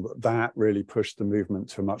example, that really pushed the movement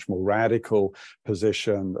to a much more radical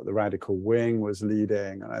position, that the radical wing was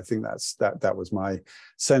leading, and I think that was my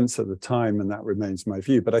sense at the time, and that remains my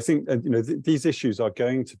view. But I think these issues are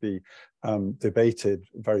going to be debated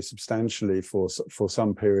very substantially for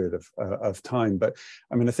some period of time. But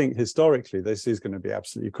I mean, I think historically this is going to be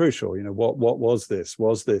absolutely crucial. What was this?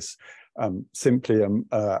 Was this simply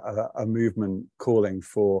a movement calling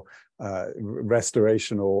for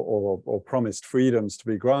restoration or promised freedoms to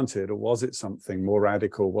be granted, or was it something more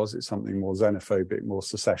radical? Was it something more xenophobic, more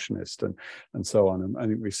secessionist, and so on? And I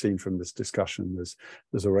think we've seen from this discussion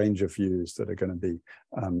there's a range of views that are going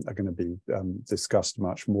to be discussed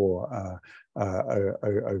much more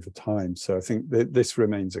over time. So I think this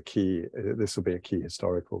remains this will be a key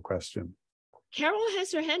historical question. Carole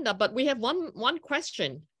has her hand up, but we have one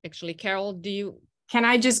question actually. Carole, Can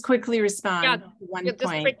I just quickly respond? Yeah, to one just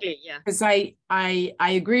point? quickly, yeah. Because I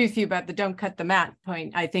agree with you about the don't cut the mat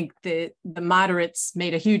point. I think the moderates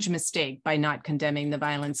made a huge mistake by not condemning the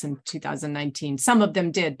violence in 2019. Some of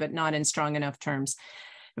them did, but not in strong enough terms.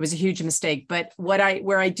 It was a huge mistake. But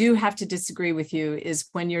where I do have to disagree with you is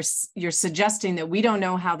when you're suggesting that we don't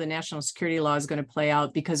know how the national security law is going to play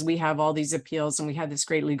out because we have all these appeals and we have this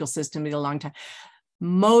great legal system in a long time.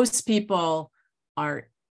 Most people are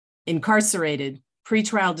incarcerated,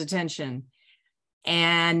 pretrial detention,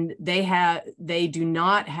 and they do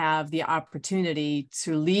not have the opportunity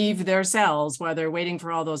to leave their cells while they're waiting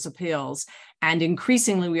for all those appeals. And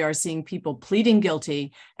increasingly, we are seeing people pleading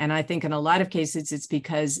guilty. And I think in a lot of cases, it's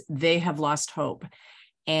because they have lost hope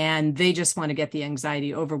and they just want to get the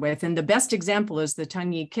anxiety over with. And the best example is the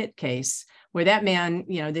Tungyi Kit case, where that man,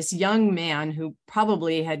 this young man who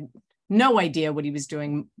probably had no idea what he was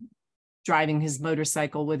doing, driving his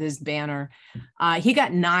motorcycle with his banner, he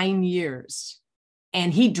got 9 years.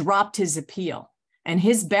 And he dropped his appeal, and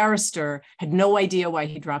his barrister had no idea why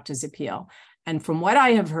he dropped his appeal. And from what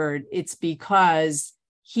I have heard, it's because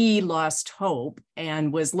he lost hope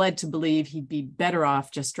and was led to believe he'd be better off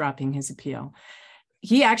just dropping his appeal.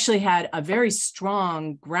 He actually had a very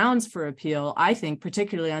strong grounds for appeal, I think,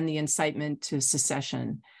 particularly on the incitement to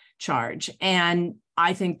secession charge. And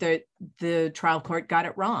I think that the trial court got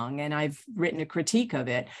it wrong, and I've written a critique of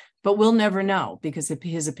it. But we'll never know because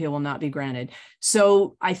his appeal will not be granted.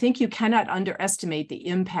 So I think you cannot underestimate the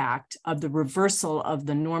impact of the reversal of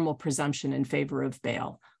the normal presumption in favor of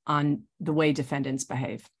bail on the way defendants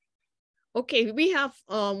behave. Okay, we have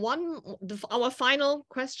our final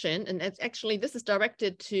question, and it's actually, this is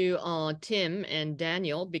directed to Tim and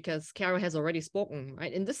Daniel because Carole has already spoken,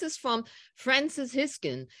 right? And this is from Francis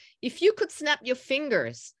Hiskin. If you could snap your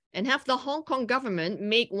fingers and have the Hong Kong government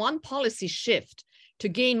make one policy shift to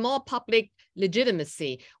gain more public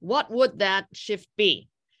legitimacy, what would that shift be?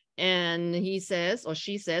 And he says, or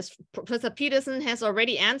she says, Professor Petersen has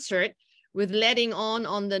already answered with letting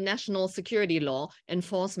on the national security law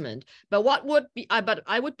enforcement. But what would be, but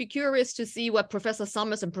I would be curious to see what Professor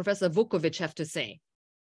Summers and Professor Vukovich have to say.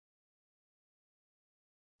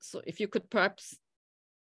 So if you could perhaps.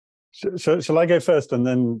 Shall I go first, and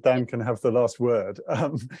then Dan can have the last word?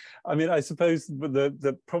 I mean, I suppose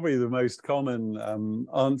probably the most common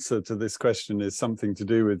answer to this question is something to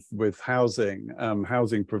do with housing,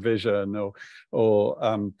 housing provision,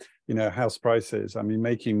 or house prices. I mean,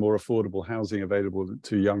 making more affordable housing available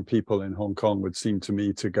to young people in Hong Kong would seem to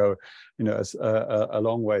me to go, a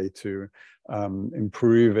long way to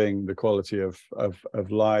improving the quality of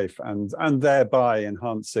life and thereby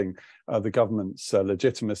enhancing the government's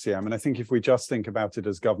legitimacy. I mean, I think if we just think about it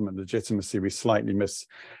as government legitimacy, we slightly miss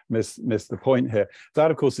the point here.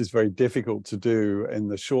 That, of course, is very difficult to do in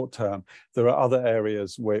the short term. There are other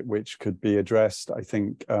areas which could be addressed. I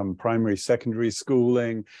think primary, secondary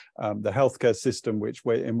schooling, the healthcare system, which,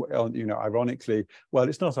 ironically, well,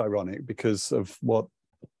 it's not ironic because of what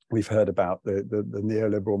we've heard about the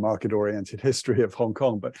neoliberal market-oriented history of Hong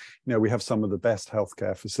Kong, but we have some of the best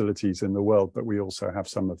healthcare facilities in the world, but we also have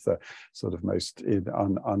some of the sort of most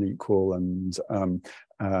unequal and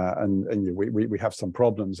we have some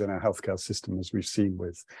problems in our healthcare system, as we've seen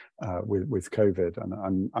with COVID.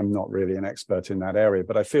 And I'm not really an expert in that area,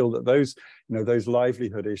 but I feel that those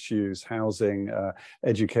livelihood issues, housing,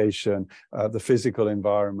 education, the physical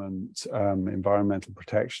environment, environmental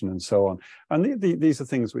protection, and so on, and these are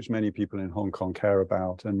things which many people in Hong Kong care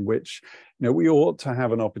about, and which we ought to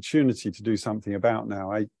have an opportunity to do something about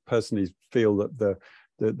now. I personally feel that the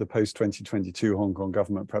the post-2022 Hong Kong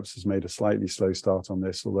government perhaps has made a slightly slow start on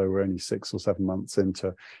this, although we're only 6 or 7 months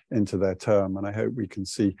into their term. And I hope we can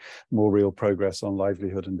see more real progress on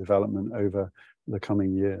livelihood and development over the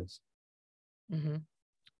coming years. Mm-hmm.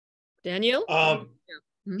 Daniel?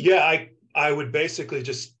 Yeah, I would basically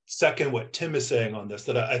just second what Tim is saying on this,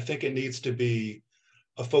 that I think it needs to be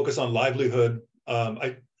a focus on livelihood.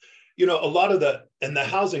 A lot of the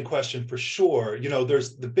housing question for sure,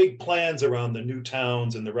 there's the big plans around the new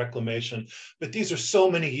towns and the reclamation, but these are so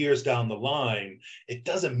many years down the line. It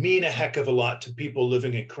doesn't mean a heck of a lot to people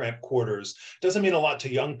living in cramped quarters. It doesn't mean a lot to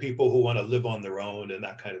young people who want to live on their own and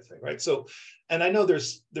that kind of thing, right? So, and I know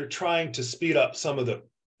they're trying to speed up some of the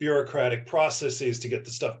bureaucratic processes to get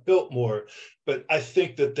the stuff built more, but I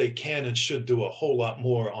think that they can and should do a whole lot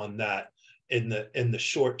more on that in the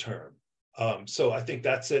short term. So I think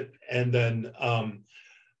that's it. And then,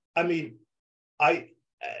 the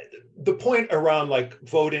point around like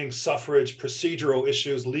voting, suffrage, procedural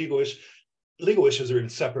issues, legal issues are even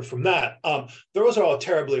separate from that. Those are all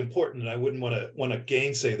terribly important, and I wouldn't want to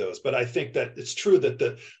gainsay those. But I think that it's true that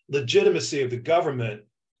the legitimacy of the government,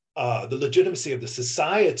 the legitimacy of the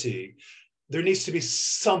society, there needs to be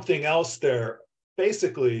something else there.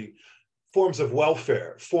 Basically, forms of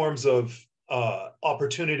welfare, forms of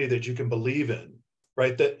opportunity that you can believe in,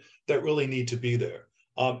 right? That really need to be there.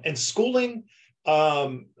 And schooling,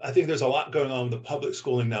 I think there's a lot going on with the public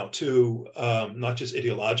schooling now too, not just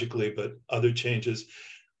ideologically, but other changes.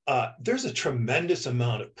 There's a tremendous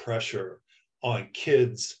amount of pressure on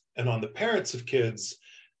kids and on the parents of kids.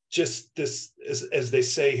 Just this, as they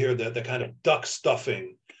say here, the kind of duck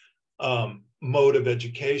stuffing mode of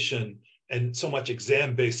education, and so much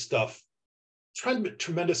exam-based stuff.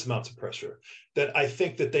 Tremendous amounts of pressure that I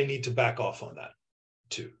think that they need to back off on that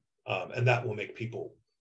too. And that will make people,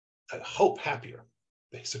 I hope, happier,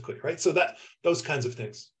 basically, right? So those kinds of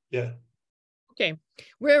things, yeah. Okay,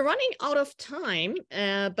 we're running out of time,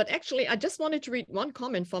 but actually I just wanted to read one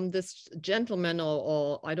comment from this gentleman,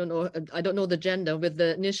 or I don't know the gender, with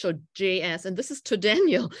the initial JS, and this is to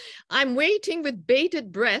Daniel. I'm waiting with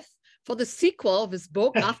bated breath for the sequel of his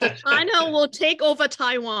book, After China Will Take Over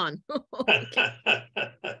Taiwan. Well,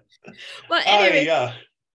 anyway.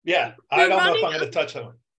 Yeah. I don't know if I'm going to touch on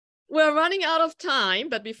it. We're running out of time,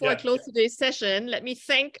 but before I close today's session, let me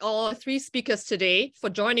thank our 3 speakers today for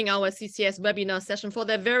joining our CCS webinar session, for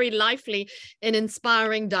their very lively and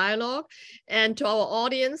inspiring dialogue. And to our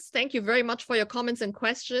audience, thank you very much for your comments and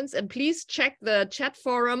questions. And please check the chat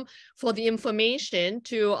forum for the information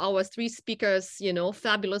to our 3 speakers,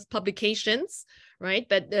 fabulous publications, right?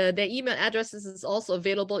 But their email addresses is also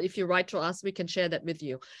available. If you write to us, we can share that with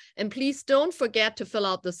you. And please don't forget to fill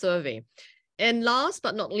out the survey. And last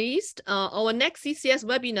but not least, our next CCS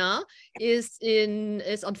webinar is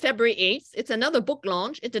on February 8th. It's another book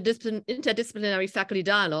launch, Interdisciplinary Faculty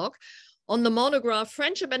Dialogue, on the monograph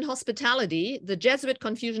Friendship and Hospitality, the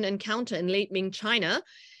Jesuit-Confucian Encounter in Late Ming China,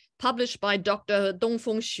 published by Dr.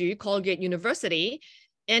 Dongfeng Xu, Colgate University,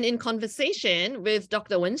 and in conversation with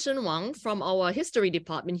Dr. Wenshen Wang from our History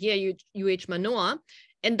Department here at UH Manoa,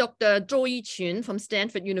 and Dr. Zhou Yiqun from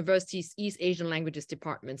Stanford University's East Asian Languages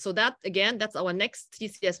Department. So that's our next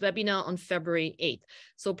CCS webinar on February 8th.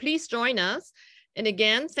 So please join us. And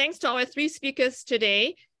again, thanks to our 3 speakers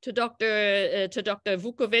today, to Dr.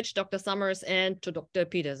 Vukovich, Dr. Summers, and to Dr.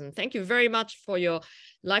 Petersen. Thank you very much for your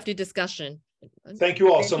lively discussion. Thank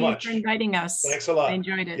you all so much. Thank you for inviting us. Thanks a lot. I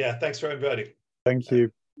enjoyed it. Yeah, thanks for inviting. Thank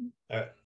you. All right.